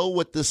don't know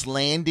what this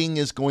landing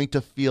is going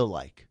to feel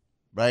like,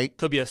 right?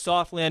 Could be a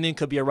soft landing,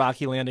 could be a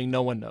rocky landing.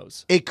 No one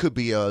knows. It could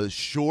be a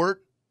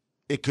short.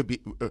 It could be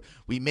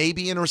we may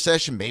be in a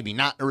recession, maybe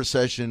not in a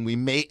recession. We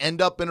may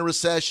end up in a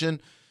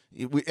recession.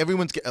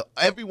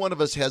 Every one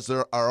of us has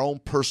our own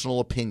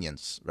personal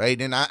opinions,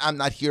 right? And I'm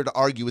not here to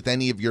argue with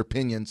any of your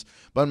opinions,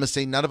 but I'm going to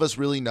say none of us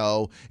really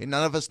know, and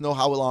none of us know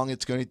how long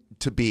it's going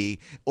to be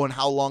or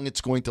how long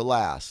it's going to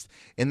last.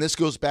 And this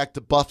goes back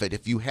to Buffett.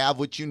 If you have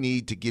what you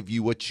need to give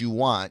you what you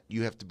want,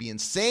 you have to be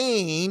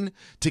insane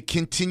to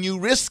continue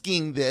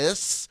risking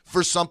this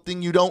for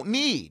something you don't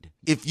need.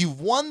 If you've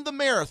won the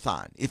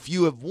marathon,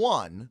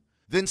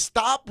 then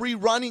stop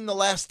rerunning the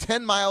last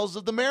 10 miles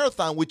of the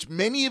marathon, which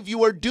many of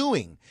you are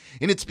doing.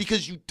 And it's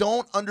because you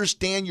don't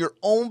understand your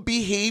own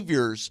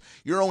behaviors,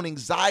 your own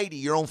anxiety,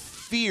 your own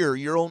fear,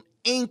 your own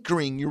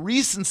anchoring, your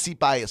recency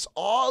bias.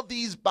 All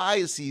these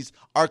biases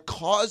are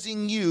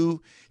causing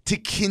you to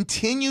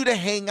continue to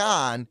hang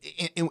on.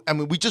 I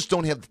mean, we just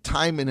don't have the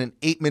time in an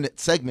 8-minute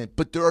segment,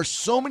 but there are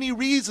so many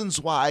reasons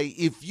why,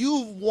 if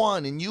you've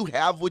won and you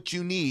have what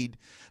you need,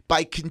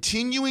 by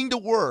continuing to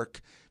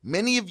work,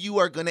 many of you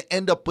are going to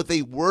end up with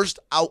a worse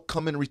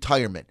outcome in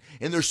retirement.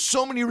 And there's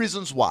so many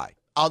reasons why.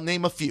 I'll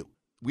name a few.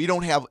 We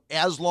don't have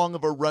as long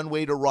of a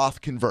runway to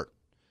Roth convert,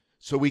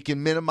 so we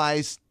can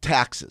minimize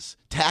taxes.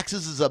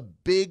 Taxes is a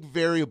big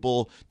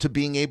variable to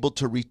being able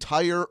to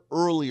retire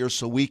earlier,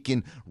 so we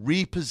can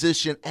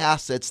reposition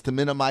assets to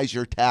minimize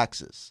your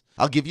taxes.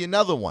 I'll give you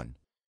another one.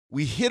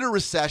 We hit a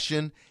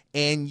recession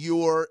and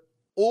you're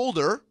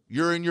older,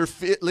 you're in your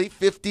late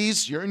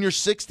 50s, you're in your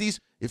 60s.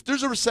 If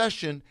there's a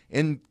recession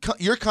and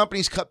your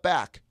company's cut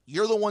back,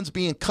 you're the ones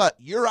being cut,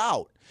 you're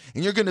out.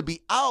 And you're going to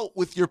be out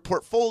with your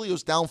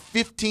portfolios down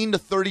 15 to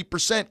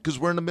 30% because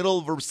we're in the middle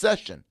of a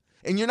recession.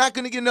 And you're not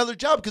going to get another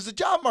job because the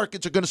job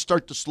markets are going to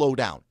start to slow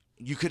down.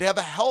 You could have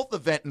a health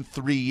event in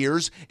 3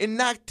 years and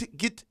not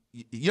get,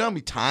 you know how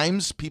many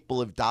times people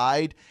have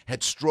died,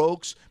 had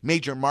strokes,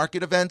 major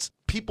market events,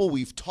 people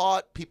we've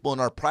taught, people in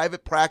our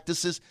private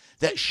practices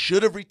that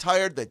should have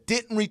retired, that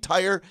didn't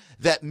retire,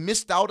 that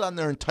missed out on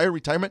their entire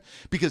retirement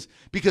because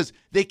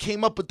they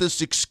came up with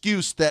this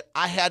excuse that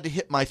I had to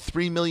hit my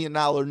 $3 million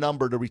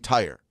number to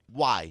retire.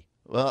 Why?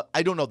 Well,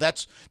 I don't know.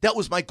 That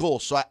was my goal,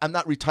 so I'm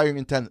not retiring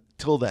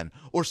until then.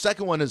 Or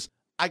second one is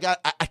I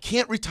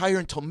can't retire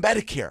until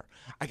Medicare.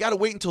 I got to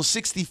wait until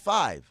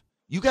 65.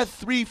 You got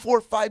 $3,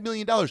 $4, $5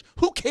 million.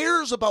 Who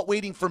cares about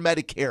waiting for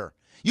Medicare?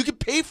 You can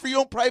pay for your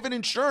own private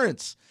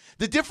insurance.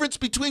 The difference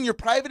between your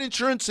private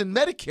insurance and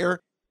Medicare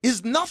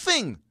is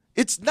nothing.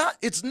 It's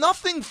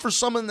nothing for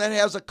someone that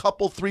has a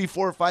couple, $3,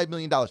 $4, $5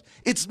 million.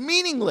 It's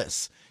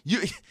meaningless.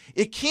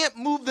 It can't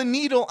move the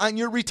needle on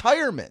your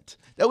retirement.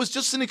 That was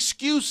just an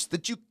excuse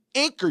that you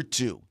anchored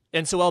to.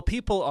 And so while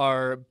people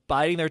are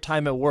biding their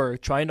time at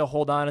work, trying to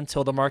hold on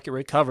until the market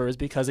recovers,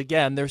 because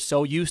again, they're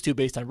so used to,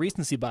 based on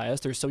recency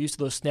bias, they're so used to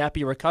those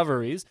snappy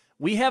recoveries,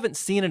 we haven't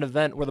seen an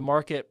event where the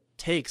market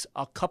takes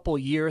a couple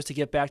years to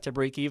get back to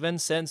break even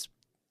since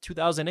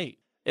 2008.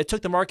 It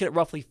took the market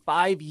roughly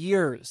 5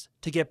 years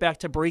to get back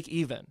to break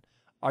even.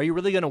 Are you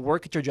really going to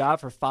work at your job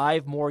for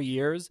 5 more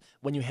years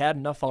when you had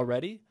enough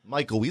already?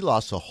 Michael, we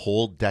lost a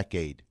whole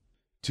decade.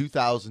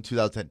 2000,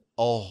 2010,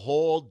 a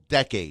whole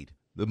decade.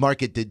 The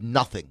market did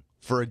nothing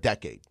for a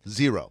decade.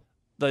 Zero.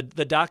 The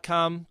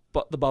dot-com,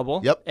 the bubble,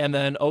 yep. And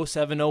then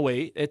 07,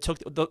 08, it took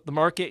the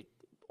market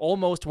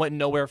almost went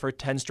nowhere for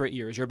 10 straight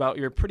years.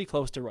 You're pretty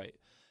close to right.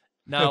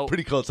 Now,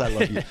 pretty close. I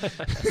love you.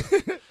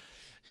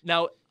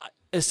 Now,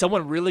 is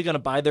someone really going to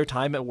bide their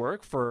time at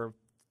work for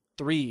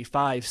 3,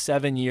 5,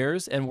 7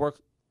 years and work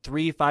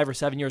 3, 5, or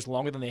 7 years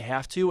longer than they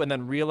have to, and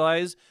then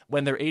realize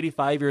when they're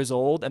 85 years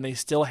old and they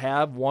still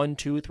have $1,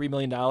 $2, $3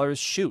 million,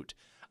 shoot,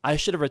 I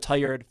should have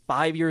retired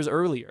 5 years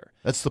earlier.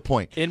 That's the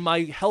point. In my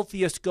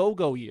healthiest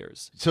go-go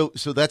years. So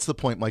that's the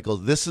point, Michael.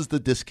 This is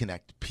the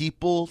disconnect.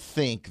 People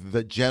think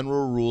the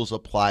general rules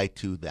apply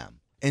to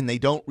them, and they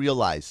don't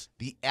realize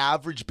the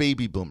average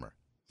baby boomer,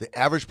 the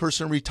average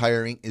person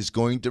retiring is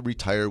going to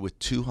retire with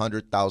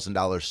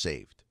 $200,000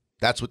 saved.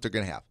 That's what they're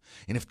going to have.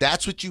 And if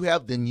that's what you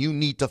have, then you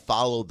need to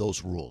follow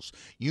those rules.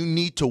 You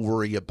need to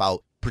worry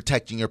about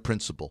protecting your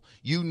principal.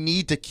 You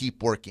need to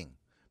keep working.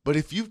 But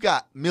if you've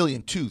got $1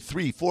 million, $2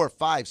 million, $3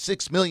 million,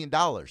 $4 million,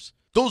 $5 million, $6 million,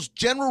 those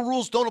general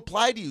rules don't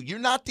apply to you. You're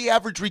not the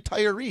average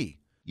retiree.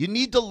 You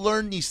need to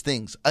learn these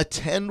things.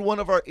 Attend one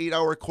of our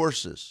 8-hour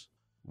courses.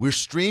 We're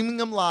streaming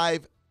them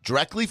live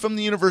directly from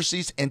the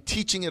universities and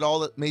teaching at all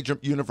the major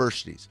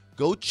universities.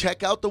 Go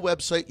check out the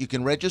website. You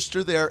can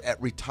register there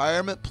at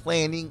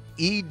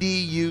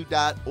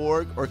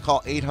retirementplanningedu.org or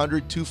call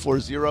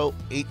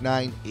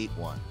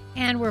 800-240-8981.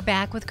 And we're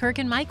back with Kirk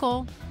and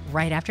Michael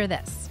right after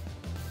this.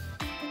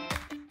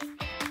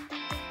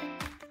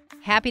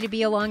 Happy to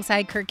be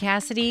alongside Kirk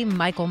Cassidy,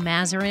 Michael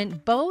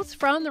Masserant, both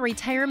from the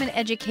Retirement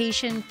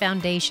Education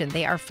Foundation.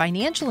 They are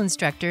financial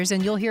instructors,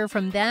 and you'll hear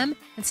from them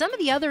and some of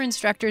the other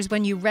instructors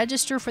when you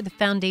register for the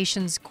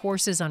foundation's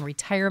courses on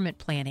retirement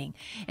planning.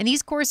 And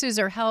these courses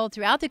are held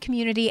throughout the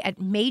community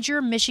at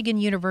major Michigan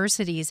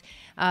universities.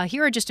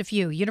 Here are just a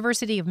few: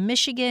 University of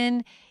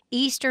Michigan,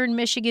 Eastern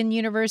Michigan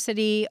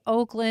University,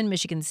 Oakland,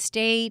 Michigan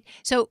State.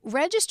 So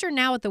register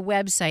now at the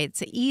website.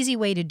 It's an easy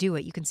way to do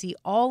it. You can see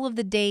all of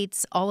the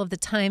dates, all of the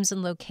times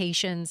and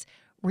locations.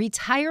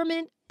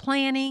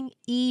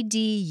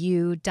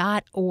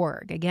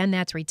 Retirementplanningedu.org. Again,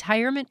 that's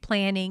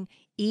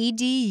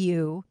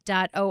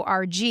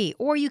retirementplanningedu.org.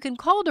 Or you can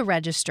call to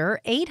register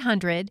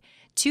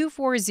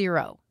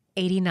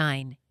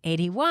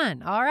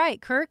 800-240-8981. All right,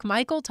 Kirk,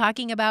 Michael,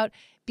 talking about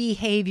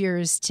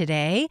behaviors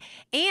today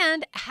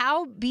and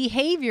how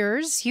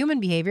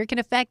human behavior, can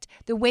affect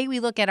the way we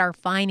look at our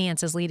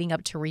finances leading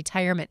up to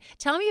retirement.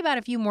 Tell me about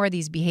a few more of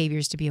these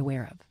behaviors to be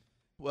aware of.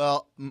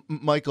 Well,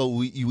 Michael,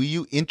 will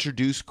you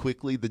introduce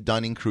quickly the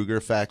Dunning-Kruger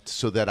effect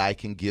so that I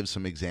can give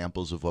some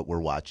examples of what we're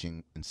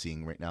watching and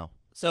seeing right now?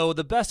 So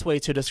the best way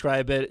to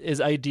describe it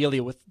is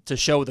ideally to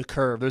show the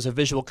curve. There's a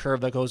visual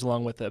curve that goes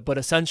along with it. But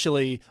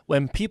essentially,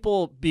 when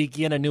people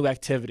begin a new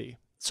activity,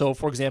 so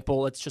for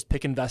example, let's just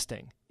pick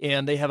investing,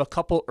 and they have a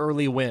couple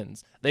early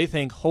wins, they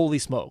think, holy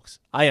smokes,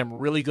 I am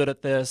really good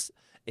at this,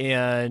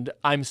 and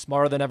I'm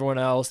smarter than everyone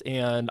else,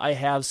 and I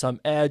have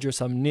some edge or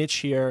some niche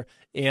here,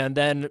 and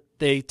then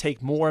they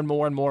take more and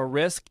more and more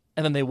risk,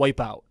 and then they wipe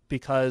out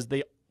because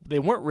they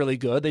weren't really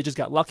good. They just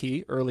got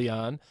lucky early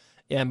on,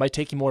 and by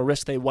taking more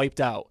risk, they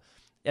wiped out.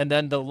 And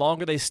then the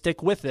longer they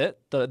stick with it,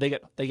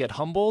 they get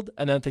humbled,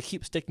 and then if they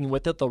keep sticking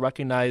with it, they'll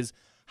recognize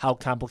how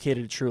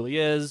complicated it truly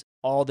is,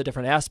 all the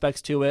different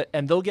aspects to it,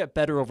 and they'll get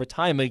better over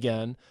time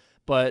again,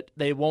 but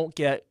they won't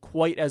get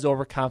quite as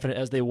overconfident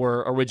as they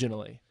were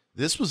originally.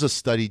 This was a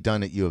study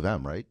done at U of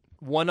M, right?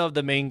 One of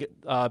the main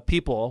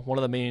people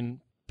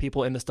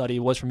in the study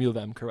was from U of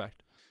M,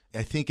 correct?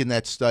 I think in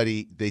that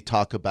study, they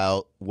talk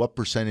about what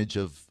percentage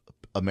of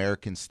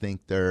Americans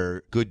think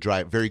they're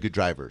very good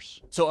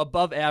drivers. So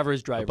above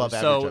average drivers.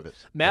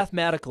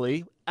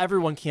 Mathematically,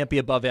 everyone can't be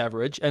above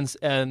average. And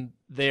an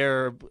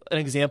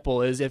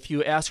example is if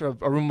you ask a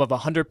room of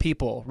 100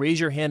 people, raise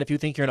your hand if you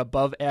think you're an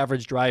above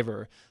average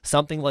driver.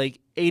 Something like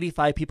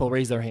 85 people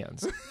raise their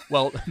hands.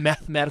 Well,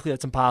 mathematically,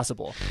 that's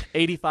impossible.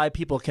 85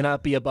 people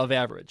cannot be above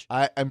average.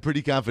 I'm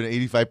pretty confident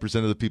 85%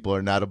 of the people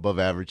are not above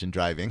average in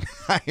driving.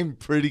 I'm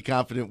pretty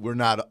confident we're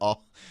not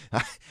all.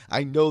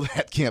 I know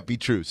that can't be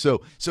true. So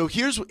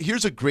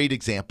here's a great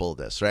example of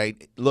this,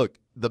 right? Look,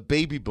 the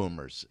baby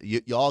boomers,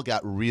 you all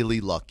got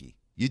really lucky.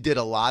 You did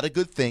a lot of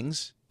good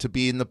things to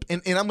be in the,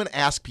 and I'm going to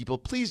ask people,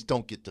 please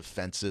don't get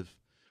defensive,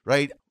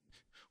 right?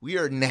 We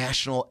are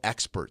national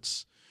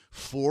experts.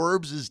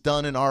 Forbes has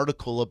done an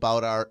article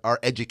about our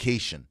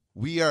education.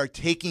 We are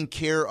taking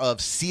care of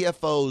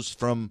CFOs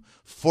from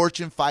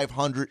Fortune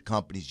 500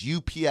 companies,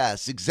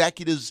 UPS,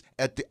 executives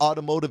at the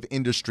automotive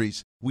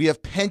industries. We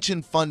have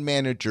pension fund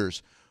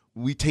managers.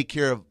 We take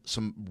care of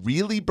some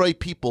really bright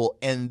people,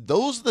 and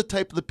those are the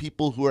type of the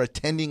people who are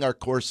attending our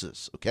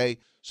courses, okay?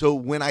 So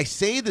when I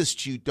say this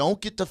to you, don't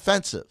get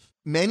defensive.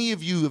 Many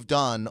of you have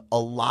done a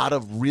lot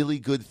of really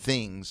good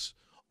things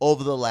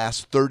over the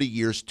last 30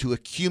 years to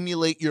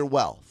accumulate your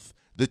wealth.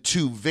 The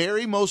two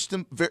very most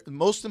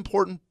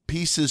important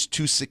pieces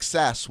to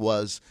success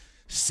was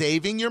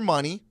saving your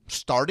money,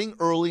 starting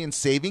early and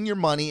saving your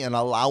money and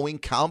allowing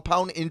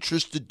compound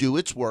interest to do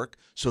its work.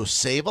 So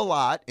save a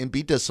lot and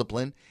be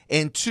disciplined.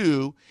 And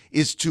two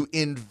is to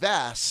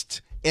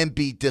invest and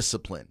be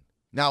disciplined.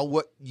 Now,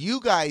 what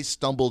you guys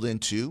stumbled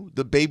into,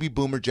 the baby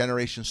boomer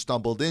generation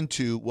stumbled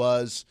into,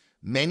 was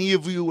many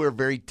of you were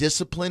very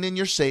disciplined in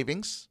your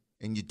savings,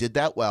 and you did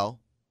that well.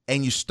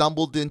 And you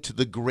stumbled into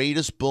the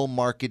greatest bull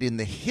market in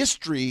the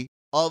history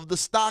of the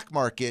stock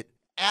market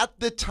at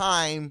the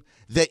time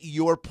that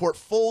your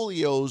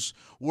portfolios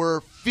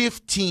were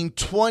 15,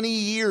 20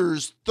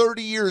 years,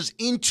 30 years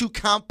into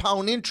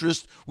compound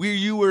interest, where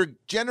you were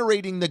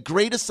generating the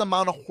greatest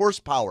amount of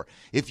horsepower.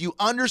 If you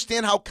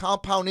understand how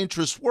compound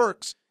interest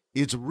works,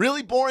 it's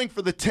really boring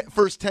for the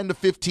first 10 to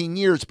 15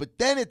 years, but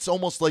then it's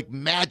almost like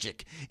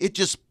magic. It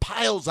just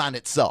piles on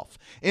itself.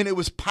 And it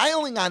was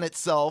piling on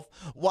itself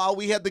while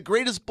we had the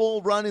greatest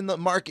bull run in the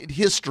market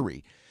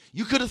history.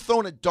 You could have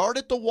thrown a dart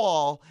at the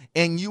wall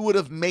and you would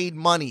have made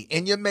money.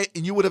 And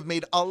you would have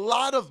made a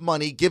lot of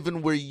money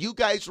given where you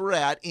guys were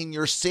at in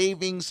your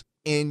savings,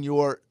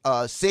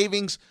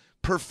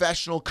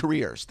 professional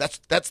careers.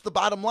 That's the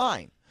bottom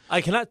line. I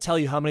cannot tell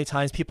you how many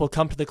times people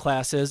come to the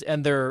classes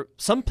and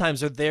sometimes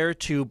they're there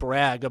to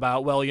brag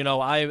about, well,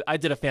 I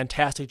did a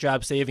fantastic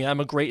job saving. I'm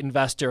a great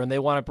investor, and they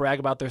want to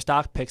brag about their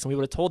stock picks. And we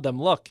would have told them,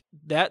 look,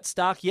 that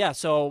stock,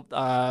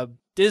 so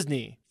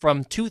Disney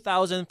from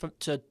 2000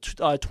 to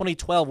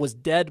 2012 was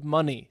dead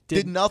money.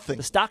 Did nothing.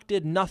 The stock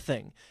did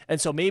nothing.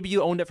 And so maybe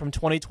you owned it from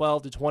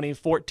 2012 to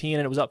 2014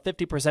 and it was up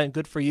 50%,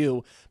 good for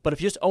you. But if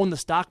you just owned the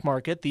stock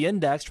market, the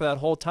index for that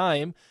whole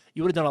time,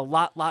 you would have done a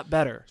lot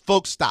better.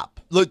 Folks,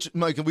 stop. Look,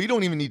 Mike, we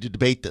don't even need to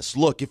debate this.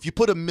 Look, if you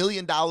put $1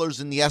 million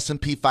in the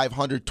S&P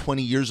 500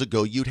 20 years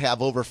ago, you'd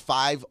have almost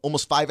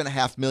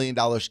 $5.5 million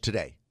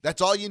today.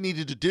 That's all you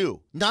needed to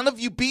do. None of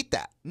you beat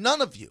that.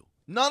 None of you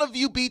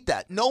beat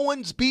that. No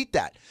one's beat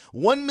that.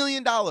 $1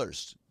 million.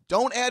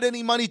 Don't add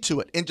any money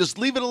to it and just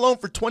leave it alone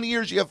for 20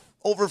 years. You have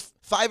over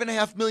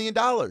 $5.5 million.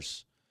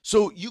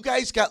 So you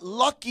guys got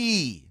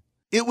lucky.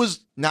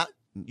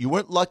 You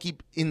weren't lucky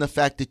in the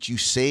fact that you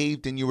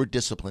saved and you were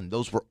disciplined.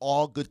 Those were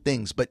all good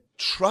things. But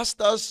trust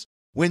us,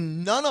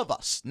 when none of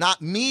us,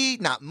 not me,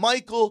 not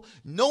Michael,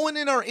 no one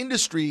in our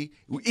industry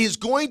is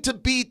going to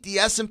beat the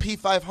S&P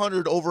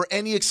 500 over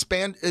any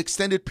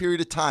extended period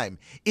of time.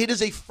 It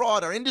is a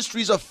fraud. Our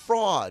industry is a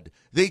fraud.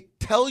 They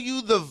tell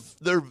you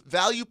their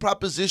value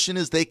proposition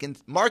is they can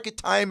market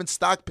time and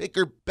stock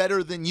picker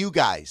better than you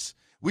guys,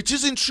 which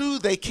isn't true.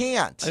 They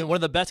can't. I mean, one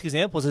of the best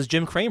examples is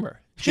Jim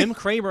Cramer. Jim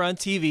Cramer on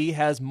TV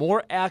has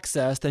more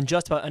access than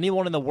just about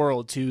anyone in the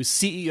world to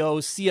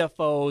CEOs,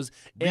 CFOs,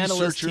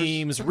 analyst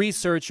teams,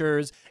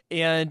 researchers,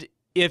 and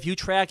if you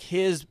track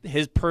his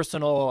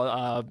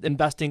personal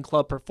investing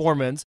club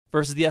performance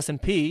versus the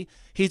S&P,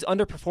 he's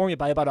underperforming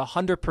by about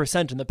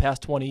 100% in the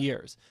past 20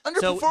 years.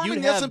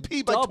 Underperforming the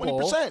S&P by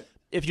 20%.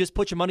 If you just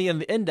put your money in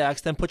the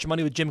index, then put your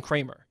money with Jim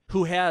Cramer,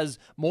 who has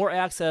more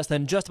access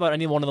than just about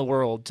anyone in the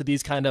world to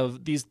these kind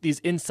of these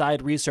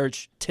inside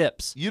research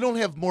tips. You don't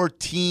have more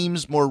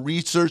teams, more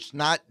research,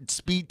 not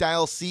speed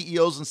dial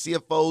CEOs and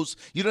CFOs.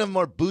 You don't have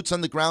more boots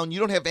on the ground. You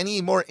don't have any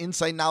more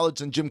inside knowledge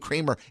than Jim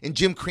Cramer. And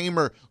Jim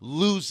Cramer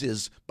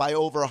loses by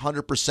over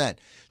 100%.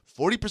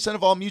 40%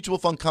 of all mutual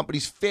fund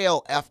companies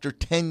fail after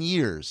 10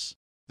 years.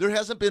 There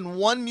hasn't been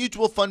one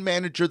mutual fund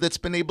manager that's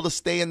been able to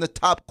stay in the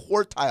top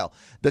quartile,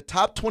 the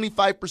top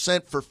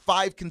 25% for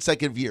 5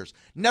 consecutive years.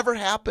 Never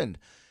happened.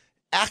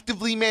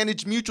 Actively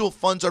managed mutual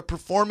funds are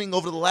performing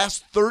over the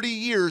last 30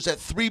 years at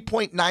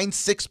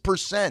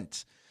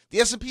 3.96%. The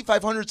S&P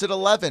 500 is at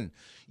 11.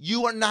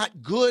 You are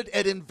not good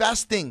at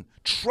investing.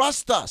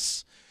 Trust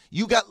us.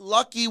 You got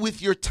lucky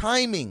with your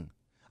timing.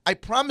 I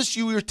promise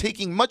you, you're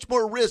taking much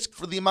more risk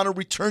for the amount of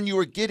return you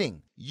are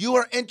getting. You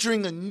are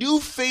entering a new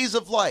phase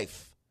of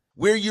life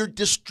where you're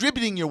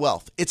distributing your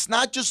wealth. It's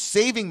not just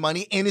saving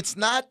money, and it's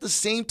not the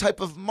same type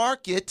of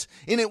market,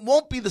 and it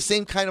won't be the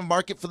same kind of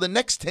market for the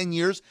next 10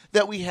 years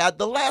that we had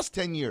the last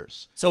 10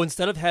 years. So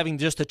instead of having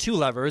just the 2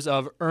 levers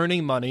of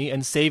earning money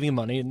and saving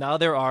money, now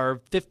there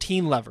are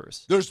 15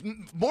 levers. There's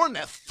more than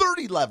that,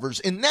 30 levers,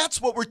 and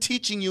that's what we're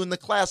teaching you in the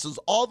classes,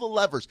 all the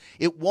levers.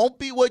 It won't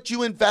be what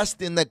you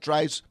invest in that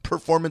drives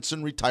performance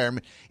in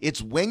retirement.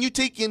 It's when you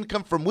take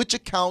income from which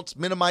accounts,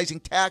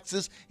 minimizing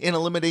taxes and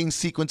eliminating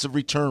sequence of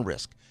return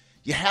risk.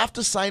 You have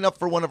to sign up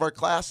for one of our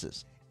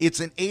classes. It's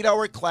an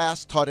 8-hour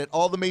class taught at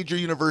all the major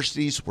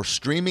universities. We're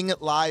streaming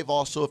it live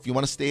also if you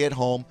want to stay at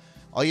home.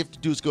 All you have to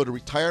do is go to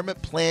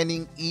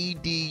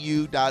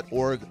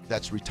retirementplanningedu.org.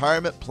 That's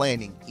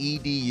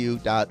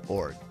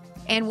retirementplanningedu.org.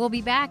 And we'll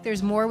be back.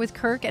 There's more with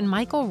Kirk and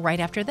Michael right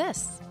after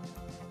this.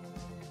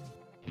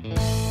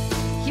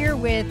 Here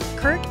with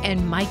Kirk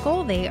and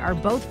Michael. They are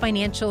both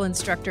financial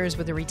instructors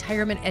with the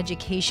Retirement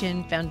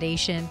Education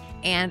Foundation.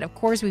 And of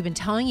course, we've been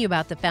telling you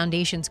about the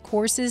foundation's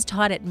courses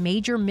taught at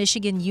major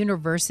Michigan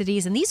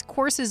universities. And these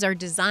courses are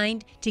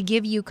designed to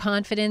give you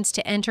confidence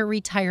to enter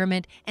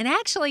retirement and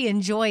actually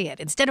enjoy it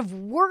instead of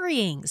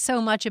worrying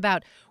so much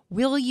about,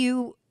 will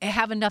you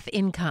have enough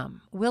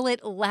income? Will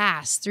it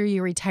last through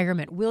your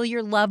retirement? Will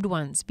your loved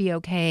ones be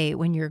okay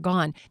when you're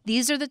gone?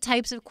 These are the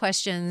types of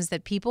questions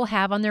that people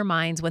have on their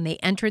minds when they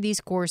enter these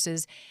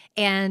courses.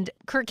 And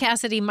Kirk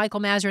Cassidy,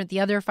 Michael Masserant, the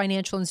other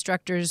financial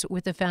instructors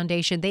with the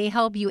foundation, they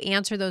help you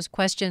answer those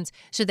questions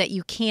so that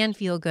you can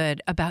feel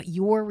good about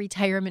your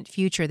retirement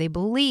future. They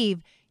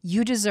believe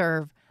you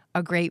deserve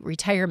a great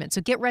retirement.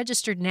 So get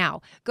registered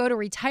now. Go to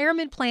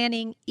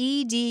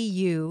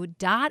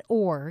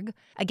retirementplanningedu.org.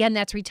 Again,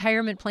 that's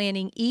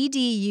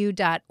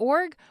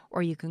retirementplanningedu.org,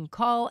 or you can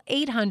call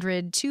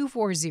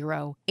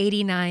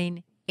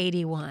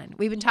 800-240-8981.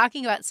 We've been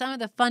talking about some of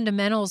the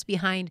fundamentals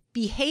behind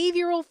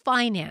behavioral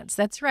finance.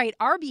 That's right.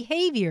 Our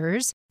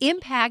behaviors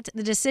impact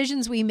the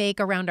decisions we make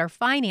around our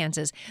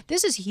finances.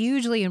 This is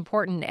hugely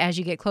important as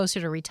you get closer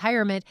to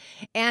retirement.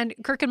 And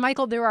Kirk and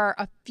Michael, there are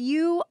a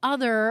few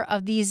other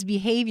of these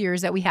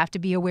behaviors that we have to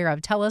be aware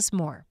of. Tell us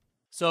more.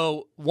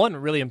 So one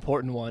really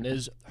important one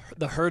is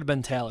the herd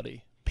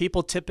mentality.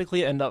 People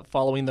typically end up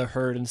following the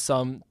herd in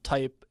some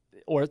type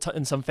or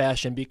in some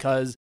fashion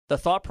because the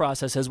thought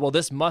process is, well,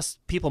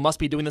 people must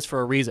be doing this for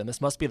a reason.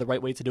 This must be the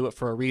right way to do it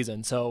for a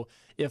reason. So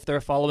if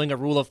they're following a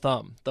rule of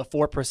thumb, the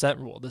 4%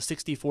 rule, the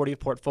 60-40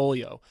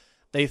 portfolio,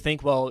 they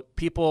think, well,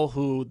 people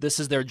who this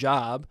is their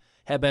job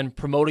have been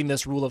promoting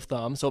this rule of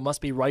thumb, so it must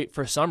be right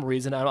for some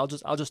reason. I'll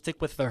just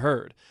stick with the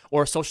herd.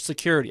 Or Social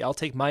Security, I'll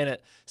take mine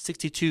at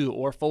 62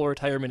 or full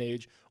retirement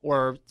age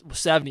or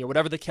 70 or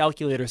whatever the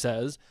calculator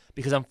says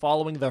because I'm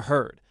following the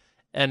herd.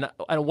 And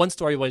one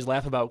story I always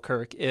laugh about,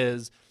 Kirk,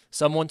 is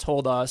someone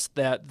told us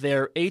that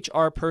their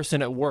HR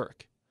person at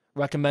work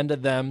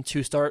recommended them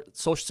to start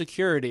Social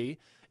Security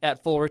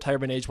at full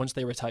retirement age once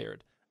they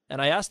retired. And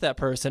I asked that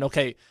person,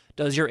 okay,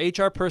 does your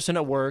HR person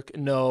at work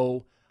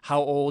know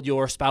how old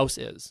your spouse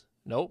is?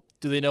 Nope.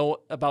 Do they know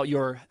about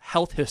your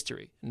health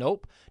history?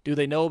 Nope. Do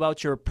they know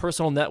about your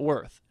personal net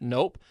worth?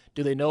 Nope.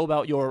 Do they know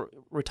about your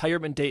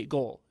retirement date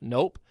goal?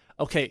 Nope.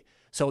 Okay.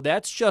 So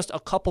that's just a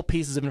couple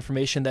pieces of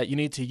information that you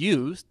need to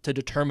use to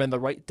determine the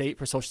right date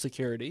for Social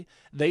Security.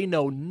 They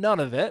know none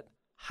of it.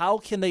 How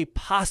can they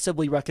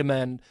possibly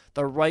recommend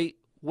the right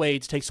way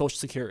to take Social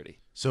Security?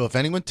 So if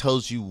anyone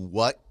tells you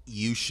what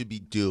you should be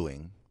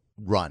doing,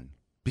 run,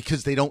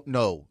 because they don't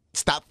know.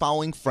 Stop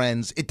following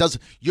friends.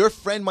 Your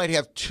friend might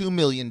have $2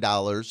 million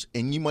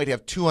and you might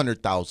have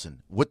 $200,000.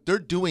 What they're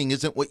doing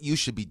isn't what you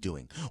should be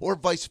doing, or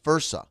vice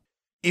versa.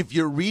 If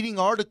you're reading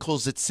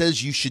articles that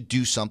says you should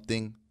do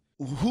something,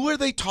 who are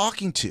they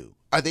talking to?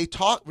 Are they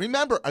talking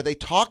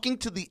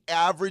to the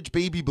average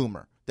baby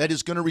boomer that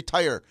is going to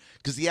retire?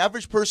 Because the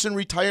average person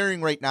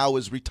retiring right now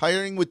is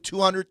retiring with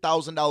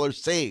 $200,000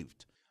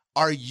 saved.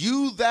 Are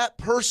you that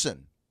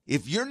person?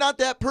 If you're not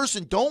that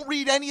person, don't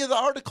read any of the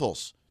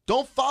articles.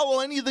 Don't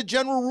follow any of the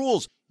general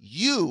rules.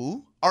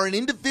 You are an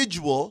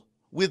individual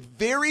with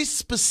very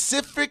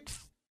specific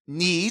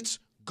needs,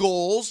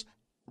 goals,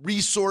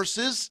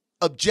 resources,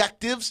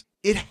 objectives.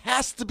 It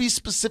has to be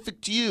specific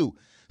to you.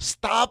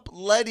 Stop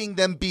letting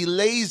them be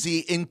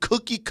lazy and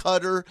cookie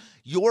cutter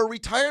your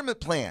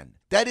retirement plan.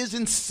 That is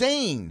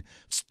insane.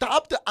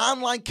 Stop the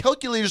online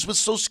calculators with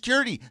Social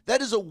Security.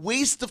 That is a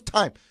waste of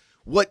time.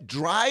 What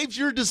drives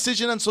your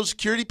decision on Social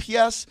Security,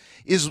 PS,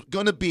 is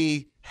going to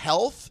be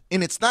health,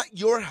 and it's not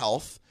your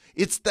health.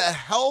 It's the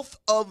health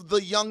of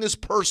the youngest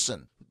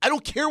person. I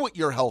don't care what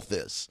your health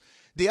is.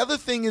 The other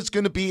thing is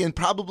going to be, and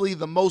probably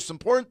the most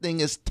important thing,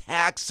 is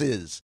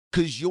taxes,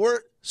 because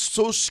your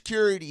Social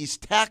Security is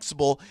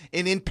taxable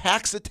and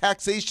impacts the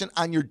taxation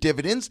on your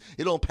dividends.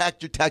 It'll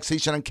impact your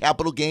taxation on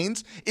capital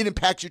gains. It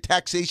impacts your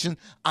taxation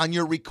on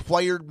your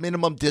required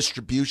minimum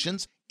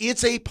distributions.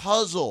 It's a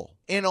puzzle,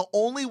 and the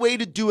only way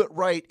to do it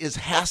right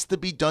has to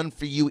be done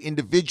for you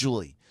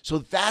individually. So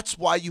that's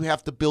why you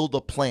have to build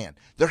a plan.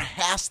 There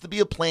has to be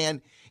a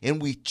plan, and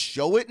we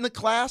show it in the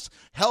class.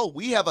 Hell,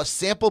 we have a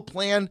sample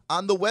plan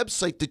on the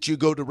website that you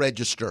go to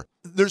register.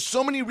 There's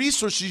so many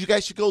resources you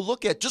guys should go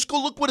look at. Just go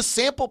look what a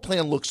sample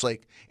plan looks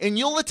like, and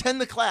you'll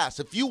attend the class.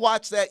 If you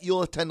watch that,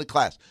 you'll attend the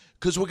class,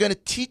 because we're going to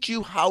teach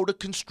you how to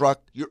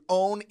construct your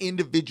own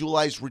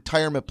individualized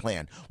retirement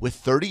plan with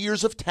 30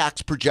 years of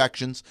tax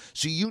projections,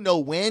 so you know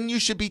when you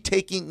should be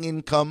taking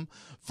income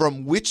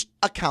from which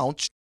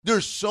accounts.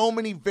 There's so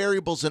many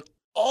variables, and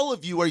all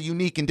of you are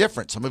unique and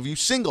different. Some of you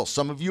single,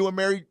 some of you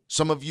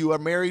are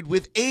married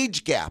with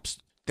age gaps.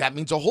 That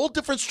means a whole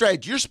different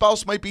strategy. Your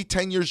spouse might be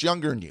 10 years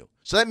younger than you.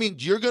 So that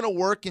means you're going to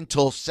work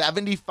until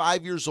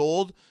 75 years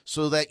old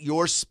so that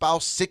your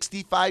spouse,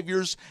 65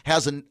 years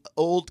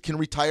old, can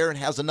retire and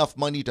has enough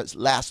money to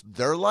last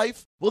their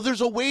life. Well,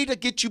 there's a way to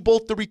get you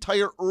both to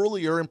retire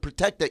earlier and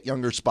protect that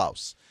younger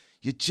spouse.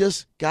 You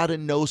just got to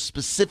know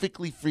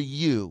specifically for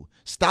you.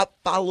 Stop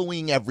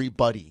following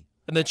everybody.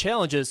 And the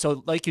challenge is,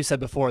 so like you said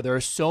before, there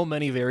are so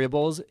many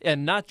variables,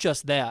 and not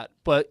just that,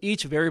 but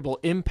each variable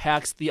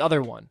impacts the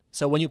other one.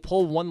 So when you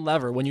pull one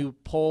lever, when you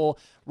pull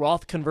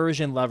Roth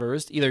conversion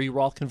levers, either you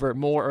Roth convert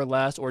more or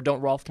less, or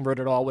don't Roth convert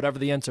at all, whatever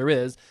the answer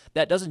is,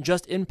 that doesn't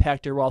just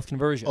impact your Roth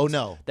conversions. Oh,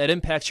 no. That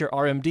impacts your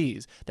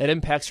RMDs. That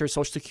impacts your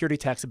Social Security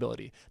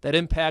taxability. That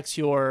impacts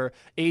your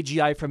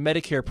AGI from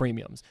Medicare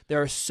premiums.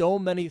 There are so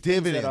many things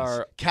Dividends, that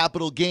are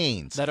capital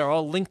gains, that are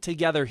all linked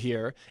together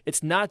here.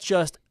 It's not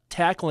just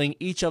tackling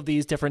each of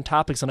these different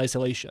topics in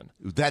isolation.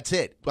 That's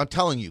it. I'm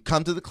telling you,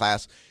 come to the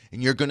class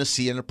and you're going to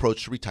see an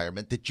approach to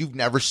retirement that you've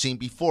never seen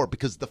before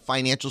because the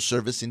financial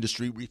service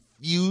industry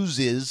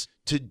refuses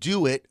to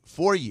do it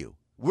for you.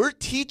 We're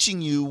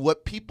teaching you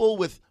what people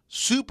with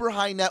super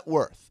high net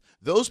worth,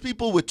 those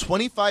people with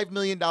 $25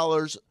 million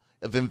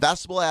of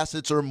investable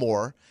assets or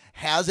more,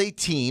 has a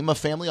team, a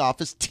family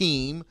office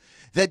team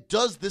that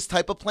does this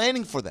type of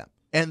planning for them.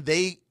 And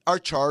they are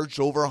charged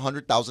over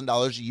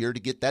 $100,000 a year to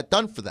get that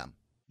done for them.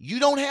 You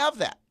don't have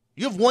that.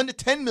 You have $1 to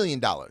 $10 million.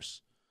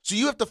 So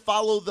you have to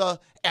follow the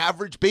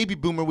average baby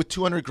boomer with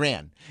 200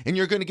 grand, and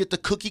you're going to get the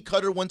cookie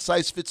cutter one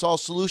size fits all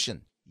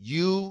solution.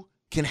 You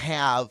can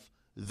have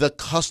the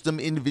custom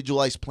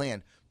individualized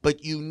plan,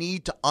 but you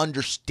need to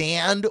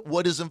understand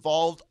what is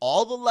involved,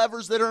 all the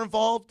levers that are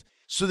involved,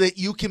 so that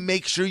you can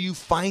make sure you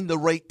find the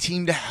right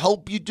team to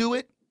help you do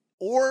it,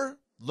 or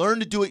learn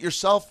to do it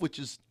yourself, which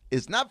is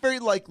not very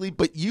likely,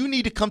 but you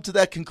need to come to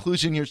that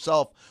conclusion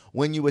yourself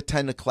when you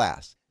attend a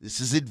class. This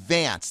is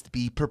advanced.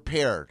 Be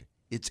prepared.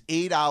 It's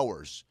 8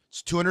 hours.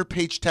 It's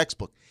 200-page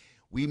textbook.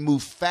 We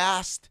move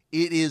fast.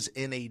 It is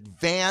an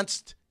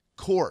advanced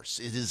course.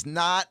 It is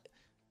not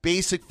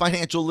basic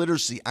financial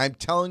literacy. I'm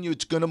telling you,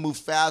 it's going to move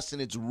fast,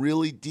 and it's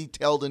really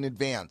detailed and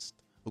advanced.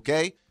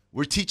 Okay?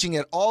 We're teaching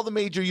at all the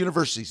major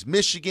universities,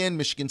 Michigan,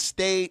 Michigan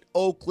State,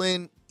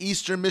 Oakland,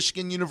 Eastern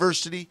Michigan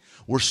University.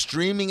 We're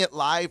streaming it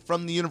live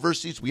from the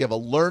universities. We have a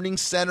learning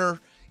center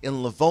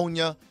in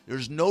Livonia.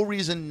 There's no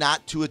reason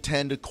not to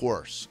attend a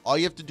course. All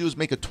you have to do is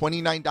make a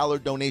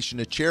 $29 donation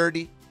to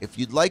charity. If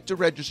you'd like to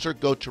register,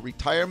 go to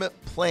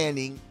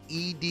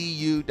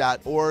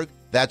retirementplanningedu.org.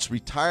 That's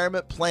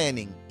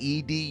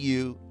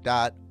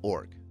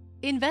retirementplanningedu.org.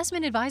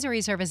 Investment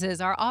advisory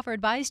services are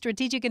offered by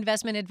Strategic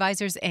Investment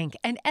Advisors, Inc.,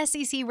 an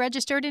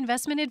SEC-registered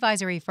investment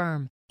advisory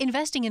firm.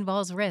 Investing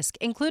involves risk,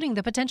 including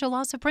the potential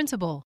loss of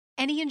principal.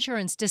 Any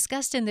insurance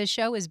discussed in this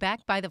show is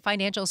backed by the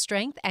financial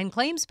strength and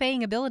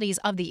claims-paying abilities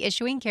of the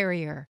issuing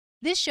carrier.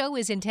 This show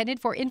is intended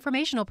for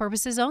informational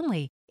purposes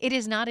only. It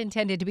is not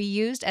intended to be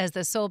used as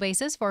the sole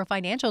basis for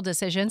financial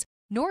decisions,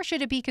 nor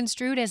should it be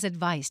construed as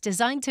advice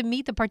designed to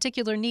meet the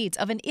particular needs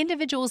of an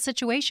individual's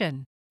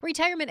situation.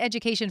 Retirement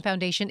Education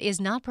Foundation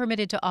is not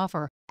permitted to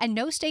offer, and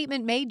no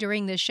statement made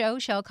during this show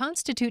shall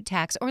constitute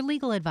tax or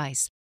legal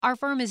advice. Our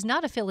firm is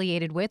not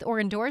affiliated with or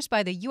endorsed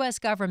by the U.S.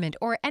 government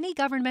or any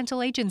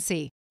governmental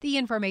agency. The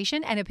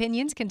information and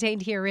opinions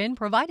contained herein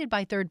provided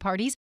by third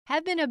parties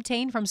have been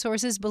obtained from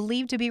sources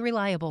believed to be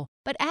reliable,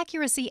 but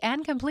accuracy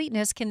and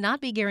completeness cannot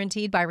be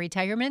guaranteed by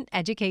Retirement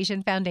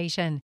Education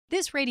Foundation.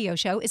 This radio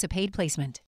show is a paid placement.